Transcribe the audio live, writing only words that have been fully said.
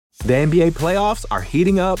The NBA playoffs are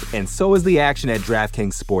heating up, and so is the action at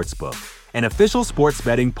DraftKings Sportsbook, an official sports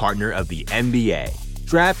betting partner of the NBA.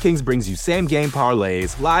 DraftKings brings you same-game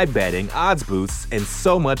parlays, live betting, odds boosts, and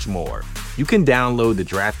so much more. You can download the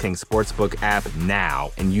DraftKings Sportsbook app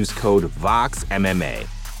now and use code VOXMMA.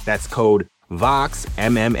 That's code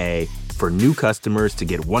VOXMMA for new customers to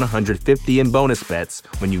get $150 in bonus bets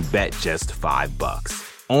when you bet just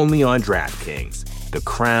 $5. Only on DraftKings. The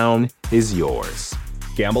crown is yours.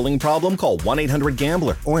 Gambling problem? Call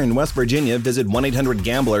 1-800-GAMBLER. Or in West Virginia, visit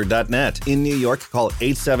 1-800-GAMBLER.net. In New York, call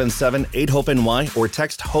 877-8-HOPE-NY or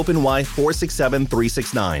text HOPE-NY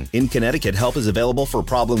 467-369. In Connecticut, help is available for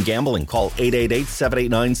problem gambling. Call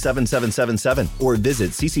 888-789-7777 or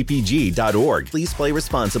visit ccpg.org. Please play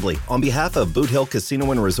responsibly. On behalf of Boot Hill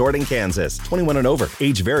Casino and Resort in Kansas, 21 and over.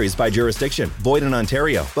 Age varies by jurisdiction. Void in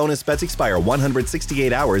Ontario. Bonus bets expire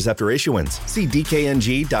 168 hours after issuance. See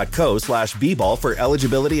dkng.co/bball for eligibility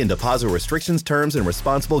and deposit restrictions, terms, and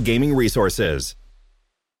responsible gaming resources.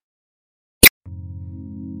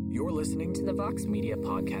 You're listening to the Vox Media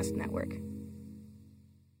Podcast Network.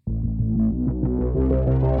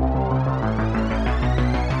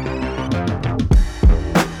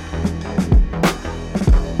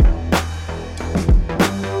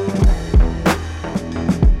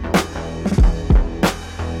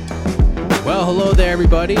 Well, hello there,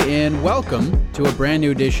 everybody, and welcome to a brand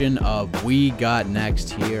new edition of We Got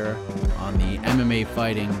Next here on the MMA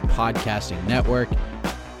Fighting Podcasting Network.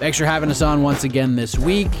 Thanks for having us on once again this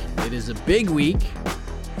week. It is a big week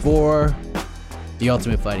for the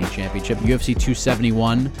Ultimate Fighting Championship, UFC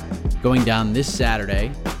 271, going down this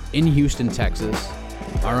Saturday in Houston, Texas.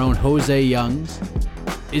 Our own Jose Youngs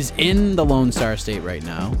is in the Lone Star State right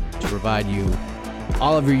now to provide you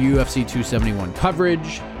all of your UFC 271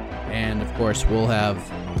 coverage. And, of course, we'll have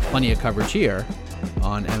plenty of coverage here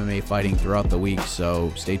on MMA Fighting throughout the week,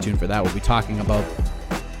 so stay tuned for that. We'll be talking about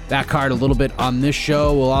that card a little bit on this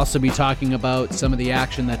show. We'll also be talking about some of the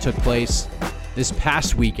action that took place this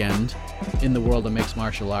past weekend in the world of mixed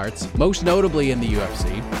martial arts, most notably in the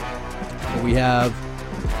UFC. We have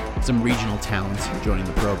some regional talents joining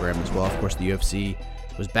the program as well. Of course, the UFC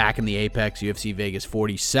was back in the Apex, UFC Vegas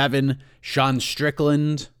 47. Sean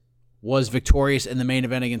Strickland was victorious in the main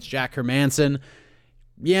event against Jack Hermanson.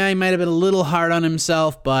 Yeah, he might have been a little hard on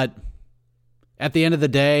himself, but at the end of the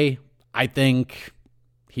day, I think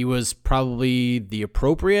he was probably the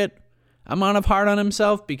appropriate amount of hard on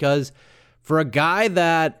himself, because for a guy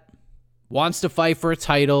that wants to fight for a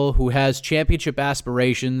title, who has championship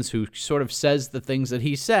aspirations, who sort of says the things that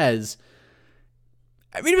he says,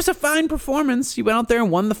 I mean, it was a fine performance. He went out there and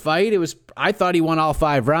won the fight. I thought he won all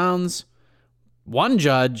 5 rounds. One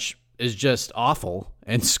judge is just awful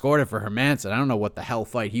and scored it for Hermanson. I don't know what the hell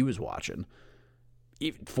fight he was watching.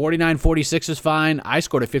 49-46 is fine. I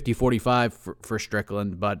scored a 50-45 for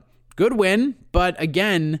Strickland, but good win. But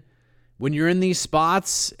again, when you're in these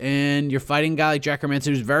spots and you're fighting a guy like Jack Hermanson,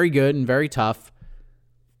 who's very good and very tough,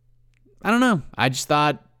 I don't know. I just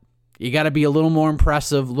thought you got to be a little more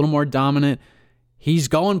impressive, a little more dominant. He's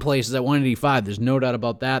going places at 185. There's no doubt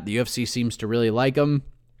about that. The UFC seems to really like him.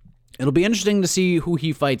 It'll be interesting to see who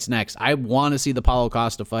he fights next. I want to see the Paulo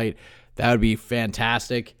Costa fight. That would be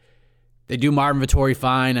fantastic. They do Marvin Vettori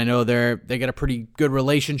fine. I know they got a pretty good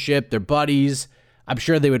relationship. They're buddies. I'm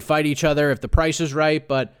sure they would fight each other if the price is right,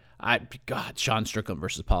 but Sean Strickland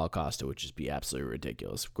versus Paulo Costa would just be absolutely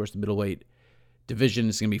ridiculous. Of course, the middleweight division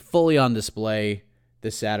is going to be fully on display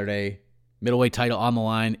this Saturday. Middleweight title on the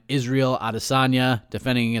line. Israel Adesanya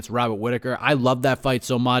defending against Robert Whittaker. I love that fight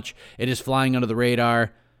so much. It is flying under the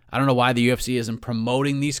radar. I don't know why the UFC isn't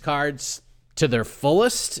promoting these cards to their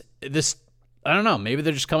fullest. I don't know. Maybe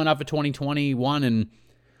they're just coming off of 2021 and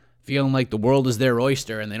feeling like the world is their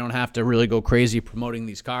oyster and they don't have to really go crazy promoting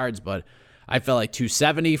these cards. But I felt like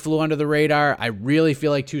 270 flew under the radar. I really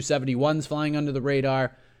feel like 271's flying under the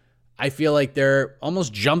radar. I feel like they're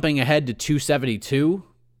almost jumping ahead to 272,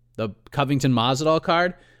 the Covington Masvidal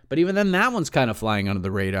card. But even then, that one's kind of flying under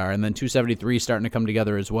the radar. And then 273 is starting to come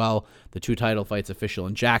together as well. The 2 title fights official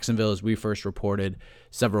in Jacksonville, as we first reported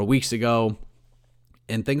several weeks ago.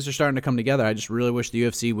 And things are starting to come together. I just really wish the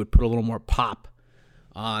UFC would put a little more pop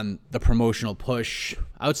on the promotional push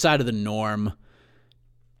outside of the norm.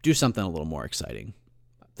 Do something a little more exciting.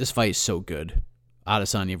 This fight is so good.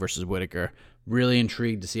 Adesanya versus Whittaker. Really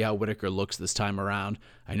intrigued to see how Whittaker looks this time around.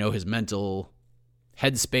 I know his mental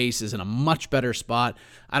headspace is in a much better spot.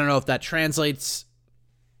 I don't know if that translates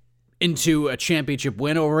into a championship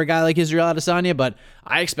win over a guy like Israel Adesanya, but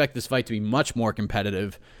I expect this fight to be much more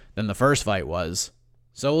competitive than the first fight was.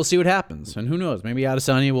 So we'll see what happens. And who knows, maybe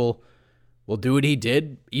Adesanya will do what he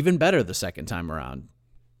did even better the second time around.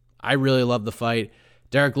 I really love the fight.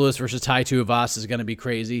 Derek Lewis versus Tai Tuivasa is going to be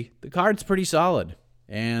crazy. The card's pretty solid,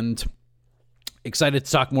 and excited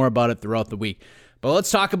to talk more about it throughout the week. But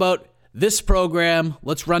let's talk about this program.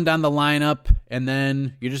 Let's run down the lineup, and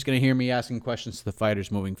then you're just going to hear me asking questions to the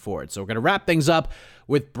fighters moving forward. So we're going to wrap things up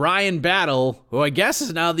with Bryan Battle, who I guess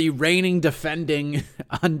is now the reigning, defending,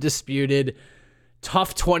 undisputed,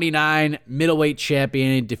 tough 29 middleweight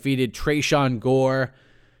champion. He defeated Tresean Gore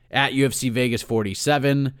at UFC Vegas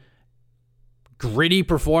 47. Gritty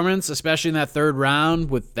performance, especially in that third round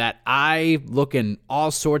with that eye looking all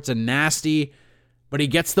sorts of nasty, but he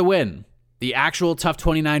gets the win. The actual TUF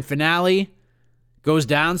 29 finale goes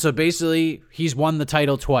down, so basically he's won the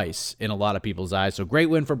title twice in a lot of people's eyes. So great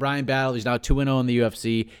win for Bryan Battle. He's now 2-0 in the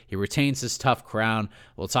UFC. He retains his TUF crown.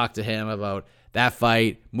 We'll talk to him about that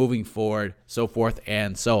fight, moving forward, so forth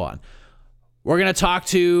and so on. We're going to talk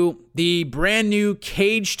to the brand new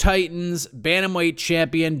Cage Titans bantamweight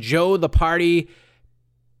champion, Joe the Party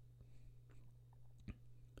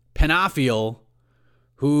Penafiel,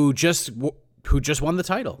 who just won the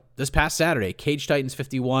title this past Saturday. Cage Titans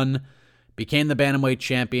 51 became the bantamweight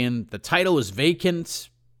champion. The title was vacant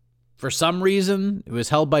for some reason. It was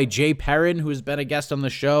held by Jay Perrin, who has been a guest on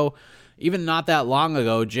the show even not that long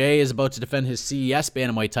ago. Jay is about to defend his CES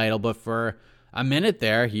bantamweight title, but for a minute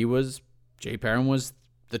there, Jay Perrin was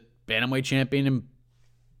the bantamweight champion in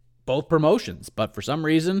both promotions. But for some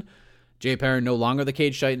reason, Jay Perrin no longer the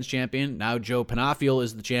Cage Titans champion. Now Joe Penafiel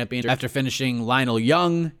is the champion after finishing Lionel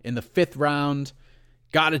Young in the 5th round.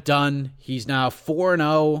 Got it done. He's now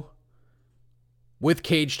 4-0 with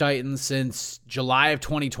Cage Titans since July of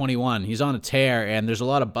 2021. He's on a tear, and there's a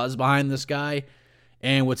lot of buzz behind this guy.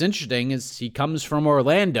 And what's interesting is he comes from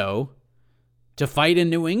Orlando to fight in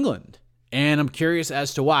New England. And I'm curious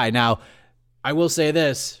as to why. Now, I will say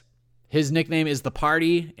this. His nickname is The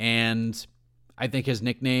Party, and I think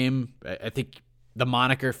the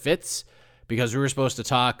moniker fits because we were supposed to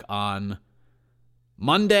talk on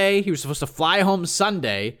Monday. He was supposed to fly home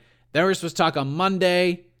Sunday. Then we were supposed to talk on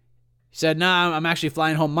Monday. He said, nah, I'm actually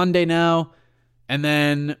flying home Monday now. And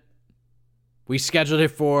then we scheduled it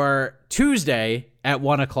for Tuesday at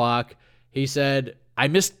 1 o'clock. He said, I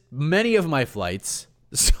missed many of my flights,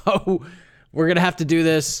 so we're going to have to do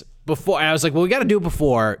this before. And I was like, well, we got to do it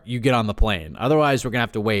before you get on the plane. Otherwise, we're going to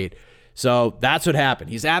have to wait. So that's what happened.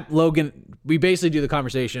 He's at Logan. We basically do the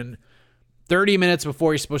conversation 30 minutes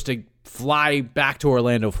before he's supposed to fly back to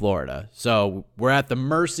Orlando, Florida. So we're at the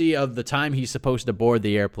mercy of the time he's supposed to board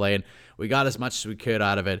the airplane. We got as much as we could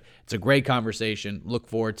out of it. It's a great conversation. Look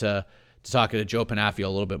forward to talking to Joe Penafiel a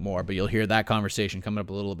little bit more, but you'll hear that conversation coming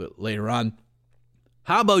up a little bit later on.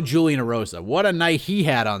 How about Julian Erosa? What a night he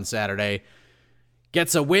had on Saturday.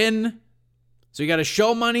 Gets a win. So he got his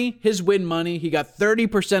show money, his win money. He got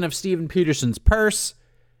 30% of Steven Peterson's purse,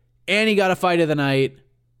 and he got a fight of the night.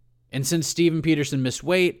 And since Steven Peterson missed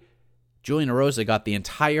weight, Julian Erosa got the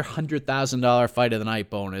entire $100,000 fight of the night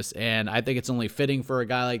bonus. And I think it's only fitting for a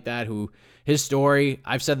guy like that who, his story,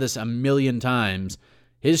 I've said this a million times,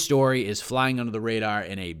 his story is flying under the radar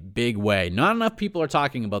in a big way. Not enough people are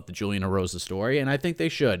talking about the Julian Erosa story, and I think they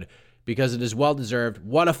should, because it is well-deserved.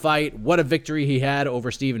 What a fight. What a victory he had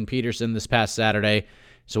over Steven Peterson this past Saturday.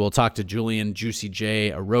 So we'll talk to Julian, Juicy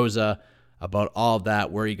J, Erosa about all of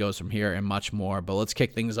that, where he goes from here, and much more. But let's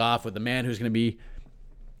kick things off with the man who's going to be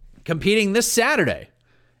competing this Saturday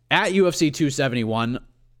at UFC 271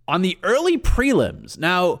 on the early prelims.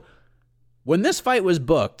 Now, when this fight was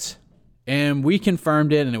booked, and we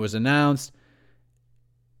confirmed it, and it was announced,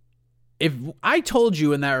 if I told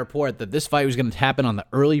you in that report that this fight was going to happen on the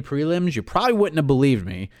early prelims, you probably wouldn't have believed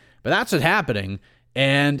me. But that's what's happening.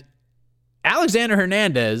 And Alexander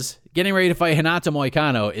Hernandez, getting ready to fight Renato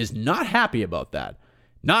Moicano, is not happy about that.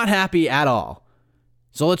 Not happy at all.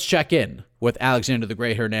 So let's check in with Alexander the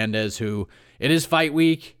Great Hernandez, who it is fight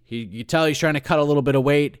week. You tell he's trying to cut a little bit of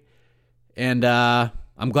weight. And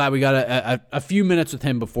I'm glad we got a few minutes with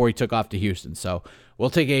him before he took off to Houston. So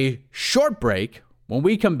we'll take a short break. When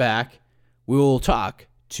we come back, we will talk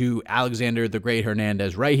to Alexander the Great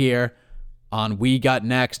Hernandez right here on We Got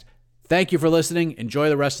Next. Thank you for listening. Enjoy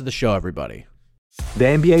the rest of the show, everybody. The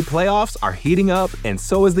NBA playoffs are heating up, and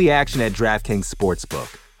so is the action at DraftKings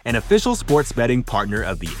Sportsbook, an official sports betting partner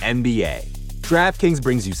of the NBA. DraftKings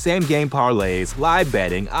brings you same-game parlays, live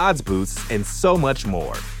betting, odds boosts, and so much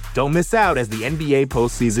more. Don't miss out as the NBA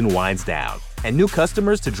postseason winds down. And new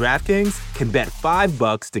customers to DraftKings can bet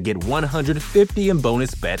 $5 to get $150 in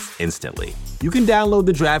bonus bets instantly. You can download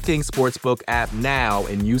the DraftKings Sportsbook app now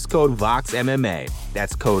and use code VOXMMA.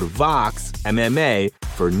 That's code VOXMMA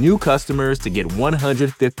for new customers to get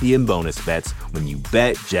 $150 in bonus bets when you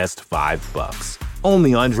bet just $5.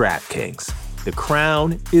 Only on DraftKings. The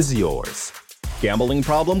crown is yours. Gambling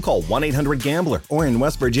problem? Call 1-800-GAMBLER. Or in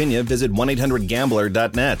West Virginia, visit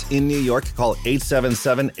 1-800-GAMBLER.net. In New York, call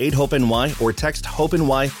 877-8-HOPE-NY or text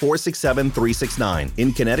HOPE-NY 467-369.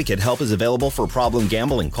 In Connecticut, help is available for problem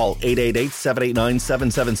gambling. Call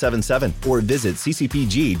 888-789-7777 or visit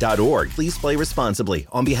ccpg.org. Please play responsibly.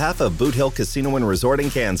 On behalf of Boot Hill Casino and Resort in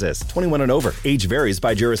Kansas, 21 and over. Age varies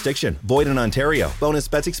by jurisdiction. Void in Ontario. Bonus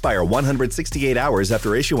bets expire 168 hours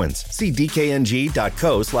after issuance. See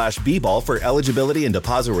dkng.co/bball for eligibility and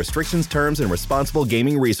deposit restrictions, terms, and responsible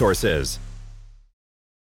gaming resources.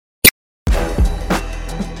 All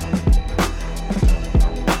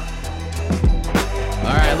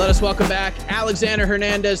right, let us welcome back Alexander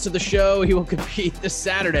Hernandez to the show. He will compete this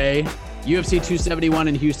Saturday, UFC 271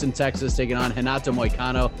 in Houston, Texas, taking on Renato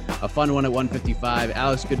Moicano. A fun one at 155.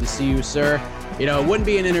 Alex, good to see you, sir. You know, it wouldn't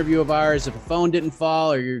be an interview of ours if a phone didn't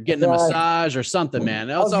fall or you're getting a massage or something, man.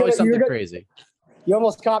 That's always something crazy. You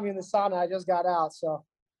almost caught me in the sauna. I just got out, so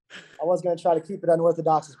I was going to try to keep it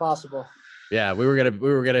unorthodox as possible. Yeah, we were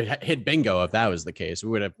gonna hit bingo if that was the case.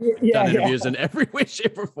 We would have done interviews in every way,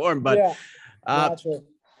 shape, or form. But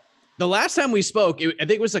the last time we spoke, I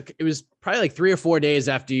think it was probably like 3 or 4 days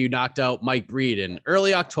after you knocked out Mike Breed in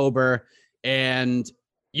early October, and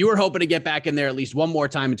you were hoping to get back in there at least one more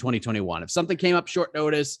time in 2021. If something came up short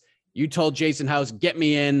notice, you told Jason House, get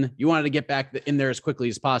me in. You wanted to get back in there as quickly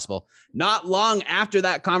as possible. Not long after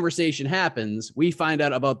that conversation happens, we find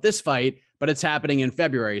out about this fight, but it's happening in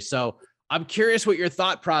February. So I'm curious what your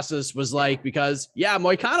thought process was like, because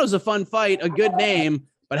Moicano's a fun fight, a good name,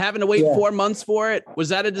 but having to wait 4 months for it, was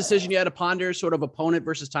that a decision you had to ponder, sort of opponent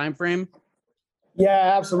versus time frame?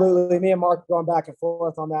 Yeah, absolutely. Me and Mark are going back and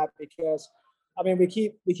forth on that because, I mean, we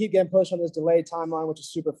keep getting pushed on this delayed timeline, which is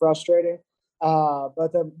super frustrating.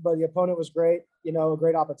 But the opponent was great, a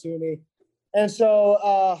great opportunity. And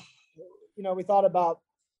so, we thought about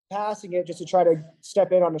passing it just to try to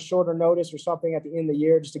step in on a shorter notice or something at the end of the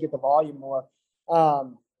year, just to get the volume more.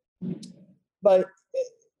 But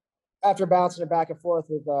after bouncing it back and forth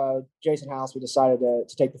with Jason House, we decided to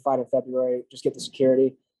take the fight in February, just get the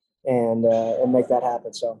security and make that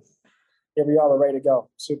happen. So here we are, we're ready to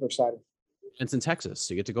go. Super excited. It's in Texas,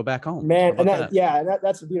 so you get to go back home, man. And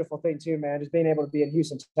that's a beautiful thing too, man. Just being able to be in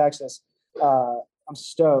Houston, Texas. I'm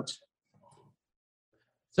stoked.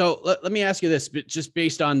 So let me ask you this, just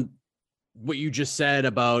based on what you just said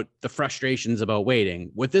about the frustrations about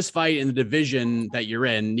waiting with this fight in the division that you're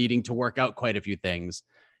in, needing to work out quite a few things.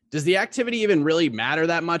 Does the activity even really matter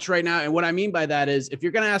that much right now? And what I mean by that is, if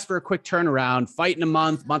you're going to ask for a quick turnaround, fight in a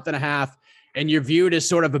month and a half, and you're viewed as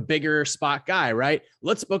sort of a bigger spot guy, right?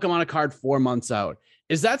 Let's book him on a card 4 months out.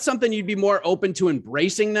 Is that something you'd be more open to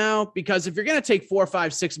embracing now? Because if you're going to take 4,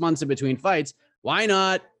 5, 6 months in between fights, why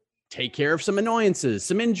not take care of some annoyances,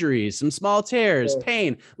 some injuries, some small tears,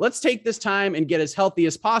 pain? Let's take this time and get as healthy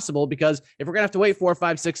as possible, because if we're going to have to wait 4,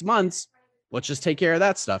 5, 6 months, let's just take care of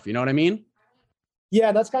that stuff. You know what I mean?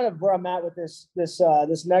 Yeah, that's kind of where I'm at with this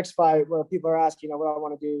next fight, where people are asking, what I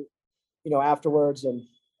want to do, afterwards and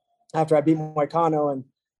after I beat Moicano. And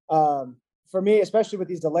for me, especially with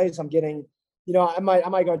these delays I'm getting, I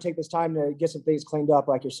might go and take this time to get some things cleaned up,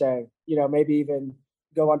 like you're saying, maybe even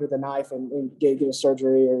go under the knife and get a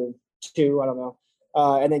surgery or 2, I don't know,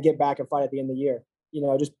 and then get back and fight at the end of the year.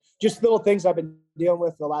 Just little things I've been dealing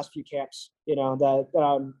with the last few camps,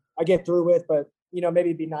 that I get through with, but, maybe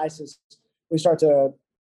it'd be nice as we start to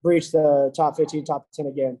breach the top 15, top 10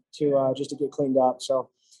 again just to get cleaned up. So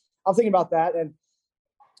I'm thinking about that. And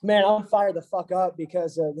man, I'm fired the fuck up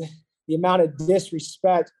because of the amount of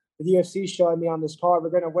disrespect the UFC showing me on this card. We're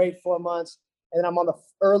going to wait 4 months, and then I'm on the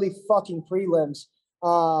early fucking prelims.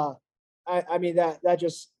 I mean,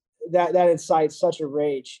 that incites such a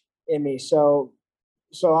rage in me. So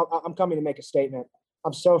I'm coming to make a statement.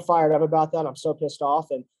 I'm so fired up about that. I'm so pissed off,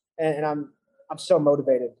 and I'm so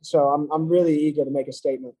motivated. So I'm really eager to make a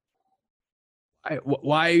statement.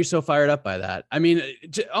 Why are you so fired up by that? I mean,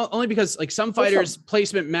 only because like some fighters'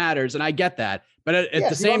 placement matters, and I get that. But at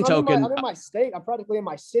the same token, I'm in my state. I'm practically in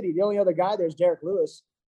my city. The only other guy there is Derek Lewis,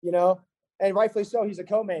 and rightfully so. He's a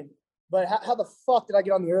co-main. But how the fuck did I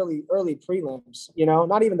get on the early prelims?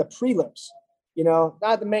 Not even the prelims.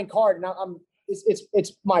 Not the main card. Now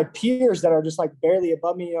it's my peers that are just like barely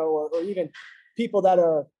above me, or even people that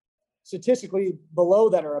are statistically below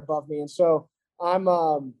that are above me. And so I'm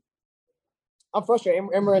I'm frustrated,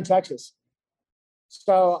 and we're in Texas.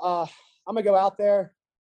 So I'm gonna go out there,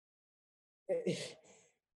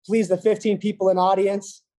 please the 15 people in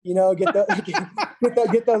audience. You know, get those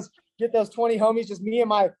 20 homies, just me and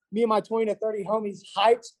my 20 to 30 homies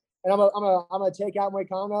hyped, and I'm gonna take out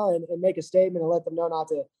Moicano and make a statement and let them know not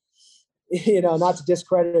to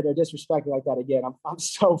discredit or disrespect me like that again. I'm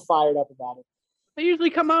so fired up about it. They usually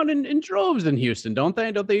come out in droves in Houston, don't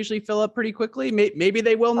they? Don't they usually fill up pretty quickly? Maybe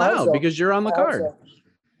they will now because you're on the card.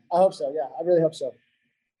 I hope so. Yeah, I really hope so.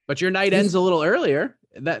 But your night ends a little earlier.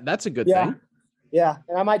 That's a good thing. Yeah,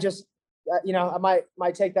 and I might just, I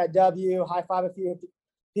might take that W, high five a few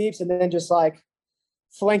peeps, and then just like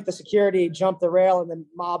flank the security, jump the rail, and then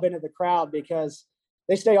mob into the crowd because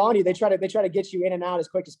they stay on you. They try to get you in and out as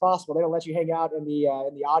quick as possible. They don't let you hang out in the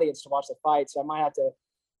audience to watch the fight. So I might have to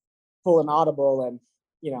pull an audible and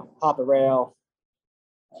hop a rail,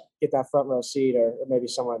 get that front row seat, or maybe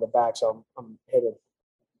somewhere in the back. So I'm hidden.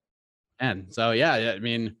 And so yeah, I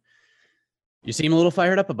mean, you seem a little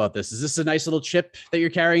fired up about this. Is this a nice little chip that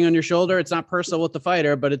you're carrying on your shoulder? It's not personal with the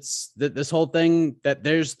fighter, but it's this whole thing that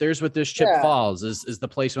there's what this chip falls is the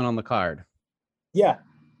placement on the card. Yeah,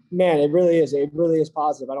 man, it really is. It really is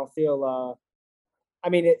positive. I don't feel. I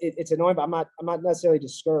mean, it's annoying, but I'm not necessarily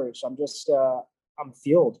discouraged. I'm just I'm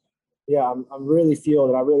fueled. Yeah, I'm really fueled,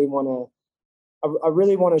 and I really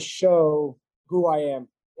want to show who I am,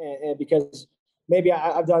 and because maybe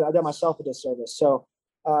I've done myself a disservice. So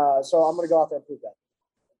I'm going to go out there and prove that.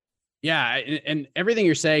 Yeah, and everything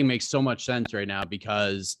you're saying makes so much sense right now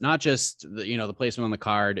because not just the placement on the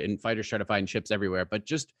card and fighters try to find chips everywhere, but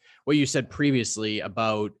just what you said previously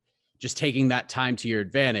about just taking that time to your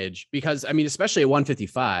advantage. Because I mean, especially at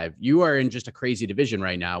 155, you are in just a crazy division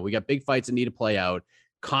right now. We got big fights that need to play out.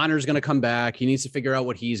 Connor's going to come back. He needs to figure out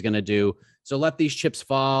what he's going to do. So let these chips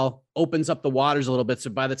fall, opens up the waters a little bit.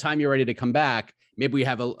 So by the time you're ready to come back, maybe we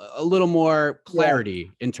have a little more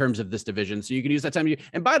clarity in terms of this division. So you can use that time.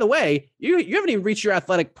 And by the way, you haven't even reached your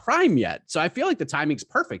athletic prime yet. So I feel like the timing's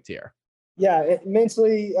perfect here. Yeah,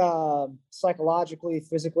 mentally, psychologically,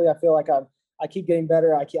 physically, I feel like I keep getting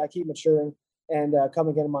better. I keep maturing and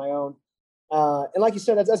coming into my own. And like you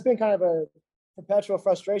said, that's been kind of a perpetual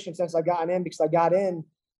frustration since I gotten in, because I got in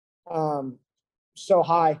so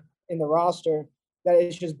high in the roster that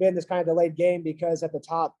it's just been this kind of delayed game, because at the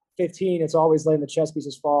top 15, it's always letting the chess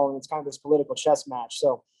pieces fall, and it's kind of this political chess match.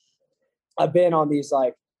 So I've been on these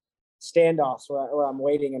like standoffs where I'm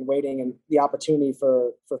waiting, and the opportunity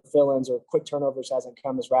for fill-ins or quick turnovers hasn't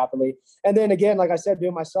come as rapidly. And then again, like I said,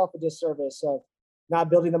 doing myself a disservice of not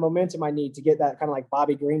building the momentum I need to get that kind of like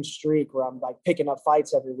Bobby Green streak where I'm like picking up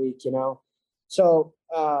fights every week, So,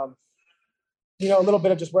 a little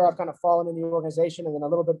bit of just where I've kind of fallen in the organization, and then a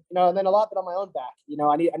little bit, and then a lot bit on my own back.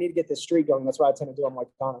 I need to get this streak going. That's what I tend to do. I'm like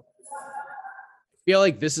Connor. I feel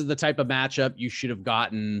like this is the type of matchup you should have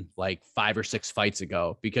gotten like 5 or 6 fights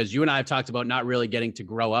ago, because you and I have talked about not really getting to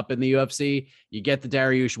grow up in the UFC. You get the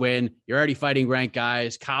Dariush win. You're already fighting ranked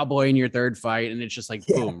guys, Cowboy in your third fight. And it's just like,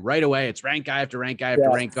 boom, right away. It's ranked guy after ranked guy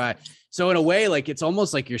after ranked guy. So in a way, like it's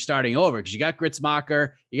almost like you're starting over, because you got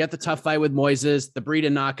Gritzmacher, you got the tough fight with Moises, the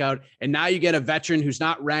Breeden knockout, and now you get a veteran who's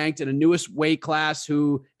not ranked in a newest weight class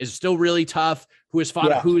who is still really tough, who has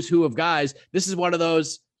fought a who's who of guys. This is one of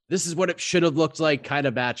those. This is what it should have looked like kind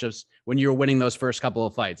of matchups when you were winning those first couple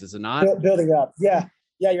of fights, is it not? Building up. Yeah,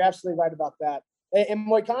 you're absolutely right about that. And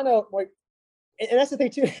Moicano, and that's the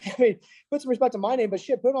thing too. I mean, put some respect to my name, but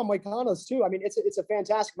shit, put him on Moicano's too. I mean, it's a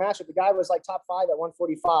fantastic matchup. The guy was like top 5 at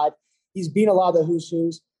 145. He's beaten a lot of the who's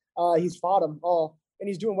who's. He's fought them all, and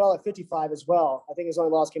he's doing well at 55 as well. I think his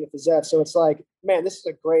only loss came to Fiziev. So it's like, man, this is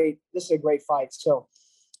a great fight. So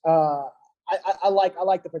I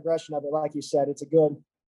like the progression of it. Like you said, it's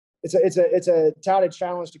a touted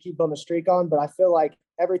challenge to keep building a streak on, but I feel like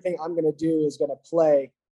everything I'm going to do is going to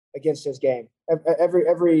play against his game.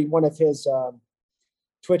 Every one of his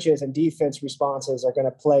twitches and defense responses are going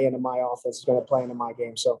to play into my offense, is going to play into my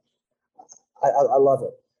game. So I love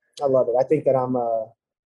it. I love it. I think that I'm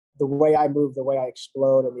the way I move, the way I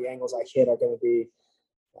explode, and the angles I hit are going to be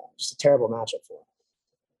just a terrible matchup for him.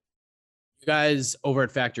 You guys over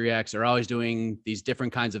at Factory X are always doing these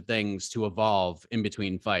different kinds of things to evolve in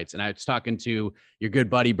between fights. And I was talking to your good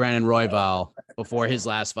buddy, Brandon Royval, before his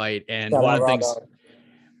last fight. And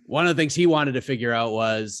one of the things he wanted to figure out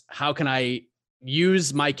was, how can I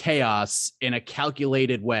use my chaos in a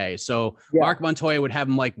calculated way? So Mark Montoya would have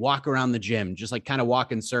him like walk around the gym, just like kind of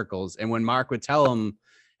walk in circles. And when Mark would tell him,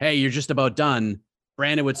 hey, you're just about done,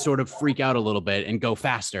 Brandon would sort of freak out a little bit and go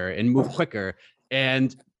faster and move quicker.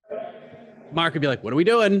 And Mark would be like, what are we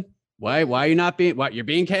doing? Why are you not being, you're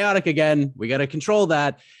being chaotic again. We got to control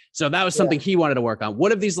that. So that was something he wanted to work on.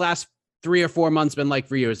 What have these last 3 or 4 months been like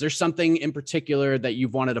for you? Is there something in particular that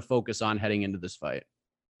you've wanted to focus on heading into this fight?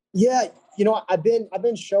 Yeah, I've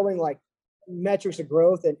been showing like metrics of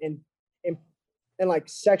growth and like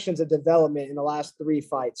sections of development in the last 3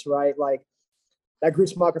 fights, right? Like that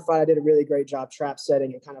Grutzmacher fight, I did a really great job trap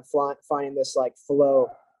setting and kind of finding this like flow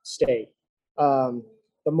state. The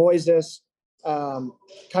Moises,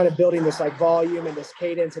 kind of building this like volume and this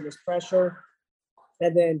cadence and this pressure,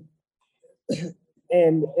 and then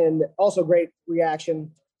and also great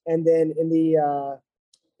reaction. And then in the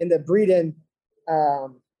Breeden,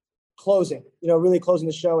 closing, really closing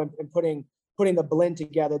the show and putting the blend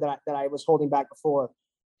together that I was holding back before,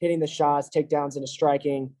 hitting the shots, takedowns into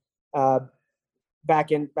striking,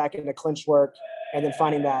 back into clinch work, and then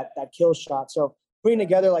finding that kill shot. So putting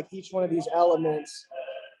together like each one of these elements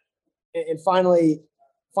and finally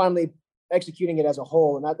executing it as a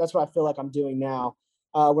whole. And that's what I feel like I'm doing now,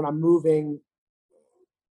 when I'm moving,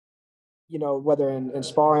 whether in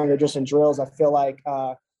sparring or just in drills. I feel like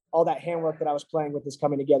all that handwork that I was playing with is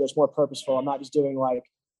coming together. It's more purposeful. I'm not just doing like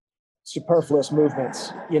superfluous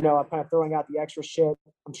movements. I'm kind of throwing out the extra shit.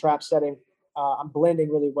 I'm trap setting. I'm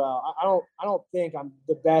blending really well. I don't think I'm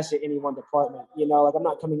the best at any one department. Like I'm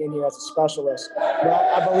not coming in here as a specialist. But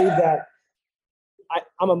I believe that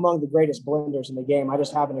I'm among the greatest blenders in the game. I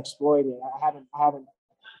just haven't exploited it. I haven't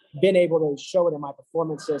been able to show it in my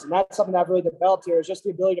performances, and that's something that I've really developed here, is just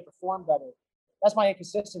the ability to perform better. That's my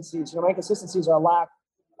inconsistencies. My inconsistencies are a lack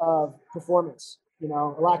of performance. A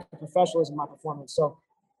lack of professionalism in my performance. So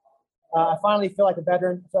I finally feel like a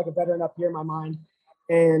veteran. I feel like a veteran up here in my mind.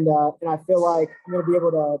 And I feel like I'm going to be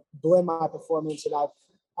able to blend my performance. And I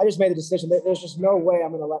just made the decision that there's just no way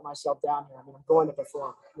I'm going to let myself down here. I'm going to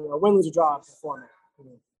perform. Win, lose, or draw, I'm performing.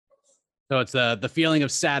 So it's the feeling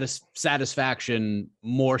of satisfaction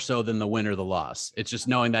more so than the win or the loss. It's just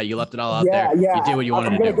knowing that you left it all out there. Yeah. You did what you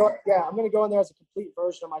wanted to do. I'm going to go in there as a complete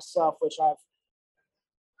version of myself, which I've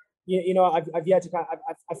yet to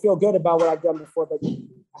I feel good about what I've done before, but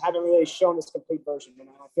I haven't really shown this complete version. And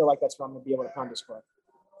I feel like that's what I'm going to be able to kind of display.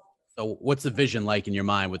 So what's the vision like in your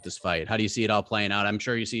mind with this fight? How do you see it all playing out? I'm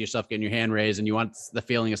sure you see yourself getting your hand raised and you want the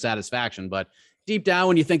feeling of satisfaction, but deep down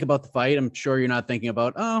when you think about the fight, I'm sure you're not thinking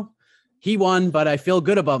about, oh, he won, but I feel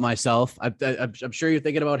good about myself. I'm sure you're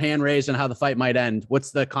thinking about hand raised and how the fight might end.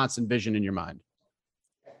 What's the constant vision in your mind?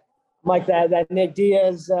 Like that Nate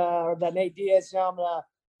Diaz, I'm going to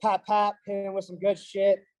pop, hit him with some good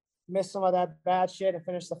shit, miss some of that bad shit, and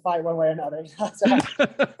finish the fight one way or another.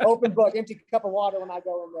 Open book, empty cup of water when I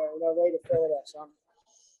go in there, ready to fill it up. So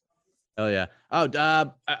Oh yeah. Oh,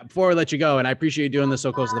 before we let you go, and I appreciate you doing this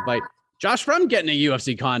so close to the fight. Josh Frum getting a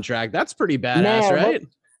UFC contract. That's pretty badass, right?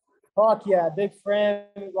 Fuck yeah. Big friend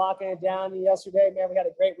locking it down yesterday. Man, we had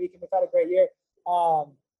a great weekend. We've had a great year.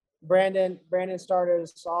 Brandon started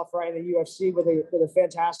us off right in the UFC with a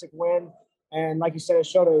fantastic win. And like you said, I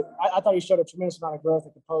thought he showed a tremendous amount of growth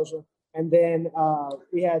and composure. And then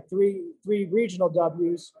we had three regional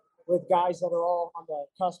W's with guys that are all on the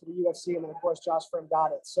cusp of the UFC. And then, of course, Josh Frim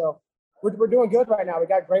got it. So we're doing good right now. We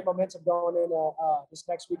got great momentum going in this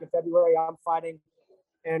next week in February. I'm fighting.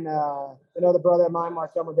 And another brother of mine,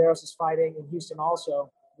 Markel Medeiros, is fighting in Houston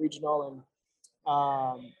also, regional.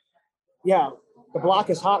 And, the block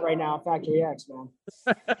is hot right now at Factory X,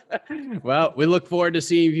 man. Well, we look forward to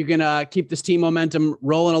seeing if you can keep this team momentum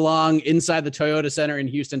rolling along inside the Toyota Center in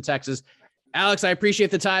Houston, Texas. Alex, I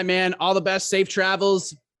appreciate the time, man. All the best. Safe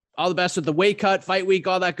travels. All the best with the weight cut, fight week,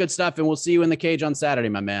 all that good stuff. And we'll see you in the cage on Saturday,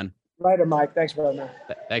 my man. Later, Mike. Thanks, brother, man.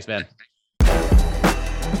 Thanks, man.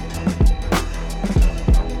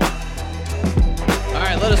 All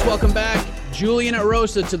right, let us welcome back Julian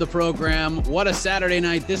Erosa to the program. What a Saturday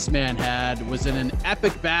night this man had. Was in an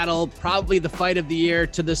epic battle, probably the fight of the year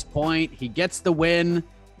to this point. He gets the win,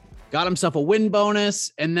 got himself a win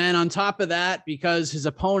bonus, and then on top of that, because his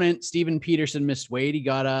opponent, Steven Peterson, missed weight, he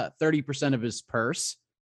got 30% of his purse.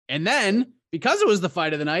 And then, because it was the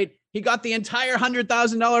fight of the night, he got the entire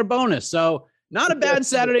 $100,000 bonus. So not a bad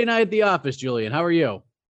Saturday night at the office, Julian. How are you?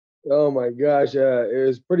 Oh, my gosh. It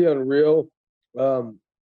was pretty unreal.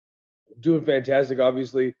 Doing fantastic,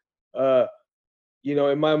 obviously.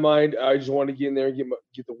 In my mind, I just wanted to get in there and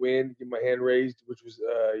get the win, get my hand raised, which was,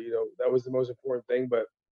 that was the most important thing. But,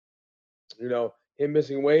 him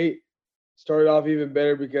missing weight started off even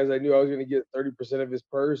better because I knew I was going to get 30% of his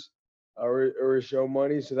purse or his show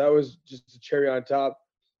money. So that was just a cherry on top.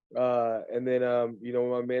 And then, when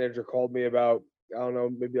my manager called me about, I don't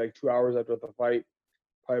know, maybe like 2 hours after the fight,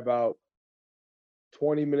 probably about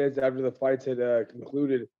 20 minutes after the fights had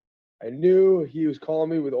concluded, I knew he was calling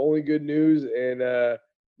me with only good news, and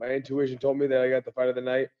my intuition told me that I got the fight of the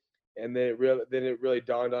night. and then it really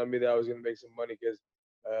dawned on me that I was gonna make some money because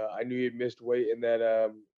I knew he had missed weight and that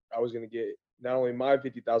I was gonna get not only my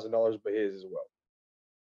 $50,000 but his as well.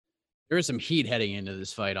 There is some heat heading into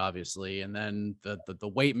this fight, obviously, and then the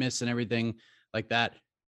weight miss and everything like that.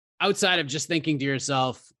 Outside of just thinking to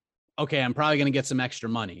yourself, okay, I'm probably going to get some extra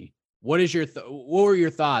money. What were your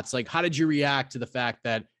thoughts? Like, how did you react to the fact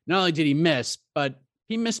that not only did he miss, but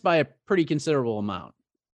he missed by a pretty considerable amount?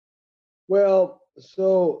 Well,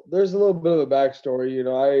 so there's a little bit of a backstory. You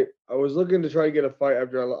know, I was looking to try to get a fight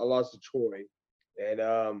after I lost to Troy,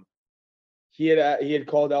 and he had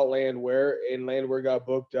called out Landwehr, and Landwehr got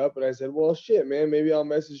booked up, and I said, well, shit, man, maybe I'll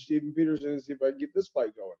message Steven Peterson and see if I can get this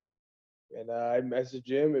fight going. And I messaged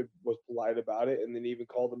him and was polite about it, and then even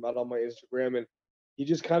called him out on my Instagram, and he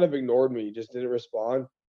just kind of ignored me, just didn't respond.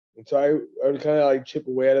 And so I would kind of like chip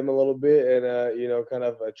away at him a little bit and you know, kind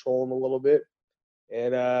of troll him a little bit.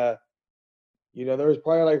 And you know, there was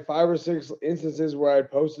probably like 5 or 6 instances where I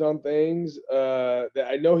posted on things that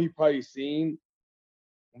I know he probably seen,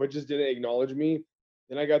 but just didn't acknowledge me.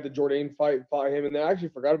 Then I got the Jourdain fight, fought him, and then I actually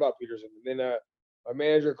forgot about Peterson. And then my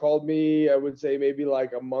manager called me, I would say maybe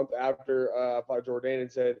like a month after I fought Jourdain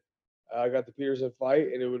and said, I got the Peterson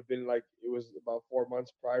fight, and it would have been like, it was about 4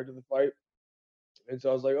 months prior to the fight. And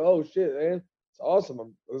so I was like, oh shit, man, it's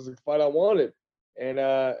awesome. This is the fight I wanted. And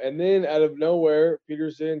then out of nowhere,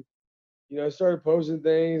 Peterson, you know, started posting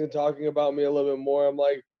things and talking about me a little bit more. I'm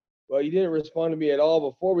like, well, you didn't respond to me at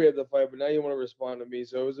all before we had the fight, but now you want to respond to me.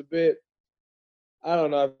 So it was a bit, I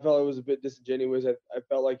don't know. I felt it was a bit disingenuous. I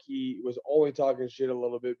felt like he was only talking shit a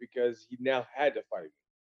little bit because he now had to fight me.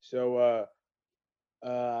 So,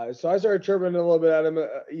 so I started chirping a little bit at him,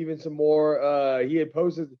 even some more. He had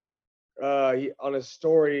posted on his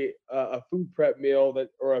story a food prep meal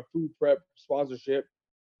or a food prep sponsorship,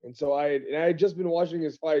 and so I had just been watching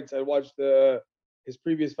his fights. I watched his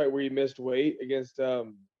previous fight where he missed weight against Chase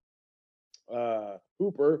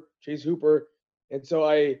Hooper, and so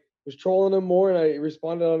I was trolling him more, and I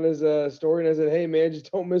responded on his story, and I said, "Hey man,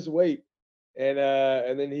 just don't miss weight." And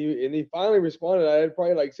then he finally responded. I had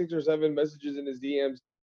probably like 6 or 7 messages in his DMs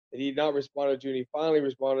that he'd not responded to, and he finally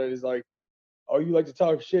responded. He's like, "Oh, you like to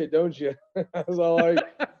talk shit, don't you?" I was all like,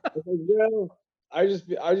 "Yeah, I just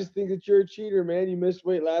think that you're a cheater, man. You missed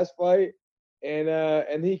weight last fight."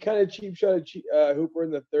 And he kind of cheap shot at Hooper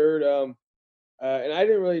in the third. And I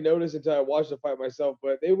didn't really notice until I watched the fight myself,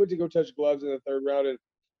 but they went to go touch gloves in the third round,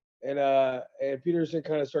 and Peterson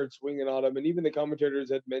kind of started swinging on him, and even the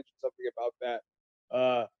commentators had mentioned something about that.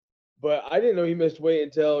 But I didn't know he missed weight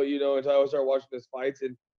until I started watching his fights,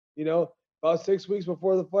 and you know, about 6 weeks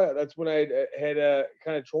before the fight, that's when I had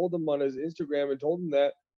kind of trolled him on his Instagram and told him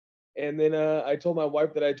that, and then I told my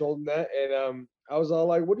wife that I told him that, and I was all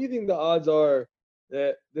like, "What do you think the odds are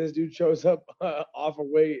that this dude shows up off of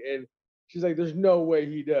weight?" And she's like, "There's no way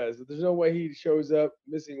he does. There's no way he shows up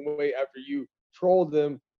missing weight after you trolled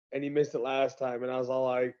him and he missed it last time." And I was all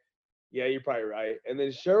like, "Yeah, you're probably right." And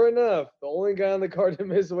then sure enough, the only guy on the card to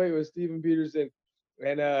miss weight was Steven Peterson.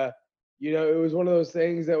 And you know, it was one of those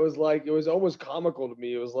things that was like, it was almost comical to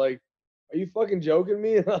me. It was like, are you fucking joking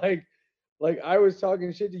me? Like I was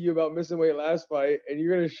talking shit to you about missing weight last fight, and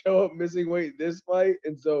you're gonna show up missing weight this fight.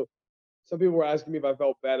 And so some people were asking me if I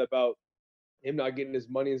felt bad about him not getting his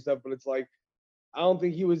money and stuff, but it's like, I don't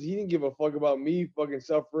think he didn't give a fuck about me fucking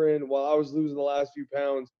suffering while I was losing the last few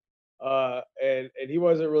pounds. And he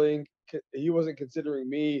wasn't considering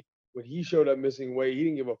me when he showed up missing weight. He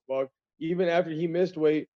didn't give a fuck. Even after he missed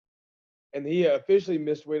weight and he officially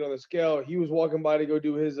missed weight on the scale, he was walking by to go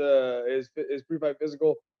do his pre-fight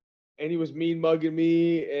physical, and he was mean mugging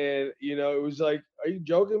me, and you know, it was like, are you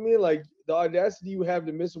joking me? Like, the audacity you have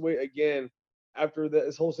to miss weight again after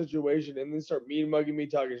this whole situation, and then start mean mugging me,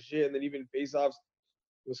 talking shit, and then even face-offs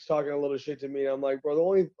was talking a little shit to me. And I'm like, bro,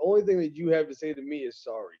 the only thing that you have to say to me is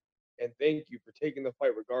sorry and thank you for taking the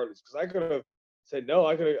fight regardless. Because I could have said no.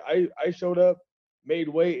 I showed up, made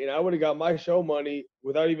weight, and I would have got my show money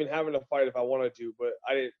without even having to fight if I wanted to. But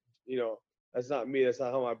I didn't. You know, that's not me. That's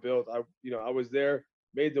not how I built. I was there,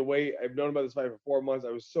 made the weight. I've known about this fight for 4 months.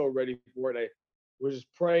 I was so ready for it. I was just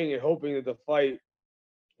praying and hoping that the fight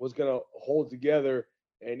was gonna hold together.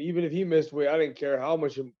 And even if he missed weight, I didn't care how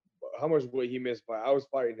much weight he missed by. I was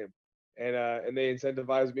fighting him, and they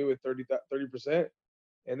incentivized me with 30%,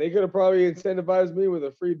 and they could have probably incentivized me with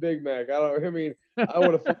a free Big Mac. I mean, I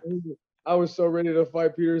would have. I was so ready to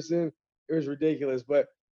fight Peterson. It was ridiculous, but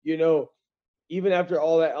you know, even after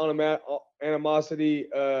all that animosity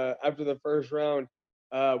after the first round,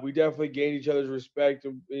 we definitely gained each other's respect.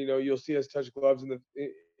 And, you know, you'll see us touch gloves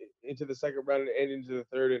into the second round and into the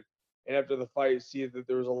third, and after the fight, see that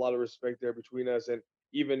there was a lot of respect there between us. And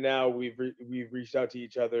even now we've reached out to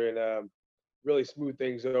each other and really smooth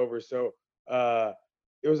things over. So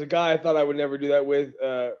it was a guy I thought I would never do that with,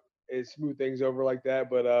 and smooth things over like that.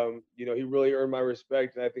 But he really earned my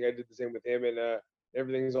respect, and I think I did the same with him. And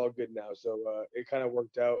everything's all good now. So it kind of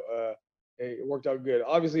worked out. It worked out good.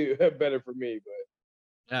 Obviously, better for me, but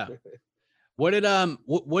yeah. What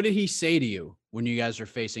did he say to you when you guys were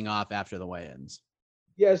facing off after the weigh-ins?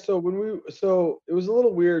 Yeah. So it was a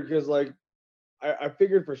little weird because like I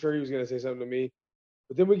figured for sure he was gonna say something to me,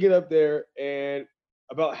 but then we get up there and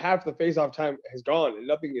about half the face-off time has gone and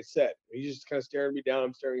nothing is said. He's just kind of staring me down.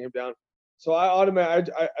 I'm staring him down. So I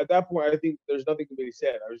automatically, at that point, I think there's nothing to be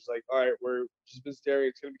said. I was just like, all right, we're just been staring.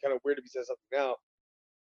 It's gonna be kind of weird if he says something now.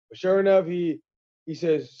 But sure enough, he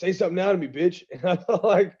says, "Say something now to me, bitch." And I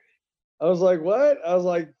was like, what? I was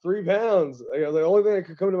like, 3 pounds. I was like, the only thing that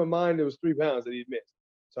could come to my mind, it was 3 pounds that he'd missed.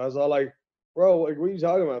 So I was all like, bro, like, what are you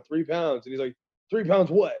talking about? 3 pounds? And he's like, 3 pounds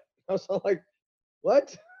what? I was all like,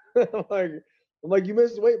 what? I'm like, you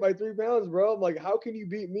missed weight by 3 pounds, bro. I'm like, how can you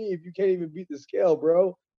beat me if you can't even beat the scale,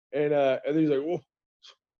 bro? And then he's like, well,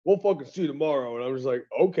 we'll fucking see tomorrow. And I'm just like,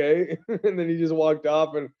 okay. And then he just walked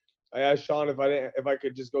off, and I asked Sean if I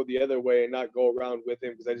could just go the other way and not go around with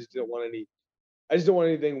him because I just didn't want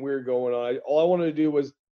anything weird going on. All I wanted to do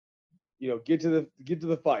was, get to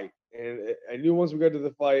the fight. And I knew once we got to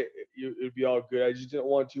the fight, it'd be all good. I just didn't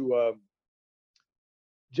want to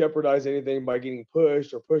jeopardize anything by getting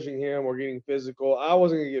pushed or pushing him or getting physical. I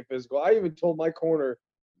wasn't gonna get physical. I even told my corner,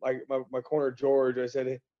 my corner George, I said,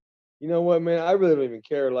 hey, you know what, man, I really don't even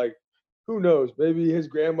care. Like, who knows? Maybe his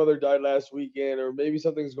grandmother died last weekend, or maybe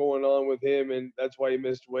something's going on with him, and that's why he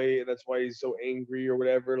missed weight, and that's why he's so angry or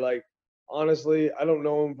whatever. Like, honestly, I don't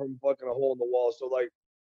know him from fucking a hole in the wall. So, like,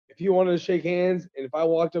 if he wanted to shake hands, and if I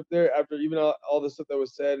walked up there after even all the stuff that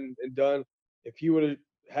was said and done, if he would have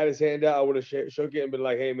had his hand out, I would have shook it and been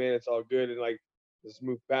like, "Hey, man, it's all good," and like, let's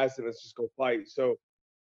move past it. Let's just go fight. So,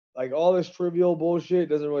 like, all this trivial bullshit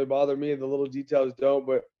doesn't really bother me. The little details don't,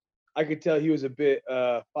 but I could tell he was a bit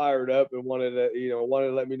fired up and wanted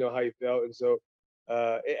to let me know how he felt, and so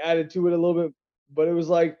it added to it a little bit. But it was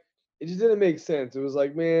like it just didn't make sense. It was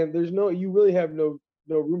like, man, you really have no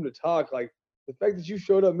room to talk. Like, the fact that you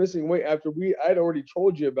showed up missing weight after I'd already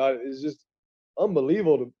told you about it is just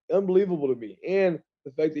unbelievable to me. And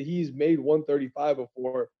the fact that he's made 135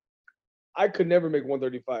 before, I could never make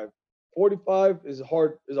 135. 45 is a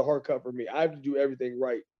hard cut for me. I have to do everything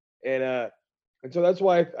right. And so that's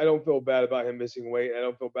why I don't feel bad about him missing weight. I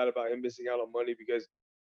don't feel bad about him missing out on money because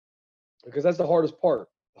that's the hardest part.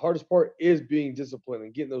 The hardest part is being disciplined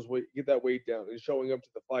and getting get that weight down and showing up to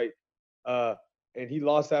the fight. And he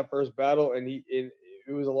lost that first battle, and it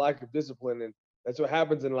was a lack of discipline, and that's what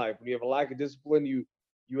happens in life. When you have a lack of discipline, you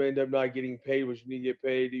end up not getting paid what you need to get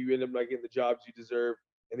paid. You end up not getting the jobs you deserve,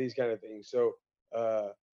 and these kind of things. So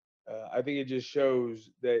I think it just shows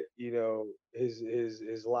that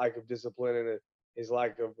his lack of discipline and his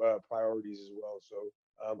lack of priorities as well.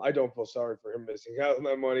 So I don't feel sorry for him missing out on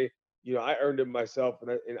that money. I earned it myself,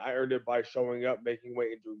 and I earned it by showing up, making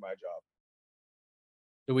weight, and doing my job.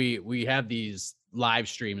 We have these live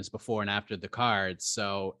streams before and after the cards.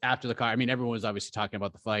 So after the card, I mean, everyone was obviously talking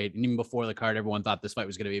about the fight, and even before the card, everyone thought this fight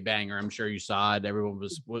was going to be a banger. I'm sure you saw it. Everyone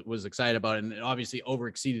was excited about it, and it obviously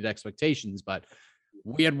overexceeded expectations. But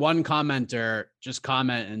we had one commenter just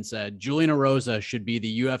comment and said Julian Erosa should be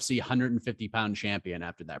the UFC 150-pound champion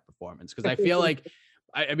after that performance, because I feel like.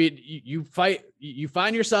 I mean, you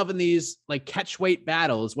find yourself in these like catch weight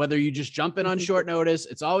battles, whether you just jump in on short notice.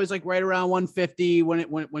 It's always like right around 150 when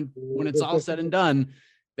it's all said and done.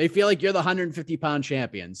 They feel like you're the 150-pound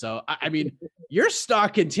champion. So, I mean, your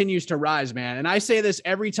stock continues to rise, man. And I say this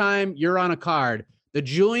every time you're on a card. The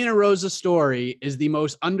Julian Erosa story is the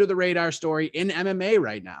most under the radar story in MMA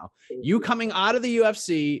right now. You coming out of the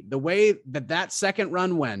UFC, the way that second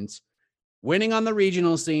run went, winning on the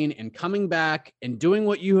regional scene and coming back and doing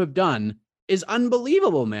what you have done is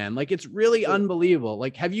unbelievable, man. Like, it's really unbelievable.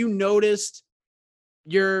 Like, have you noticed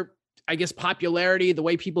your, I guess, popularity, the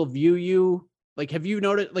way people view you? Like, have you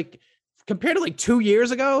noticed, like, compared to like 2 years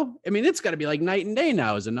ago? I mean, it's got to be like night and day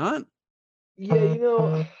now, is it not?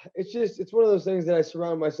 Yeah, it's one of those things that I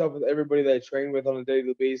surround myself with everybody that I train with on a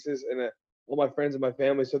daily basis, and all my friends and my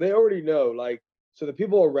family. So they already know, like, so the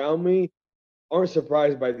people around me aren't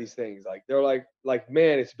surprised by these things. Like, they're like,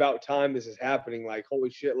 man, it's about time this is happening. Like, holy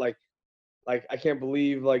shit. Like I can't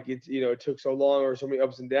believe like it's, it took so long or so many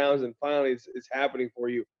ups and downs, and finally it's happening for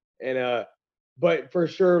you. And, but for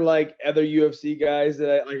sure, like other UFC guys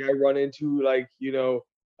that I run into, like,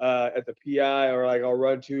 at the PI, or like I'll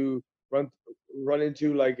run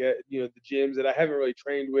into like, the gyms that I haven't really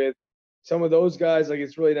trained with, some of those guys, like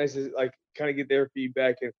it's really nice to like kind of get their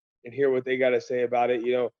feedback and hear what they got to say about it,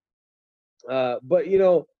 But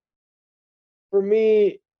for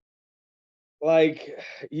me, like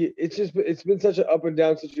it's been such an up and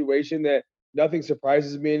down situation that nothing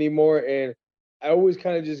surprises me anymore, and I always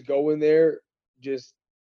kind of just go in there just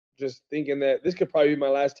just thinking that this could probably be my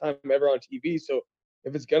last time ever on TV. So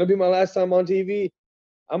if it's gonna be my last time on TV,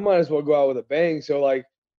 I might as well go out with a bang. So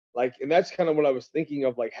and that's kind of what I was thinking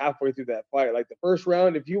of like halfway through that fight. Like the first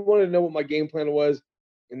round, if you wanted to know what my game plan was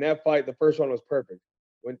in that fight, the first round was perfect.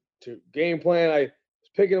 Went to game plan, I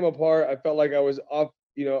was picking them apart. I felt like I was off,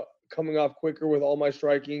 coming off quicker with all my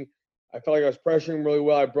striking. I felt like I was pressuring him really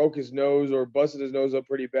well. I broke his nose or busted his nose up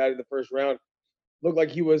pretty bad in the first round. Looked like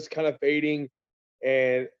he was kind of fading,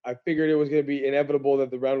 and I figured it was going to be inevitable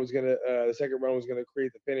that the second round was going to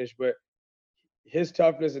create the finish. But his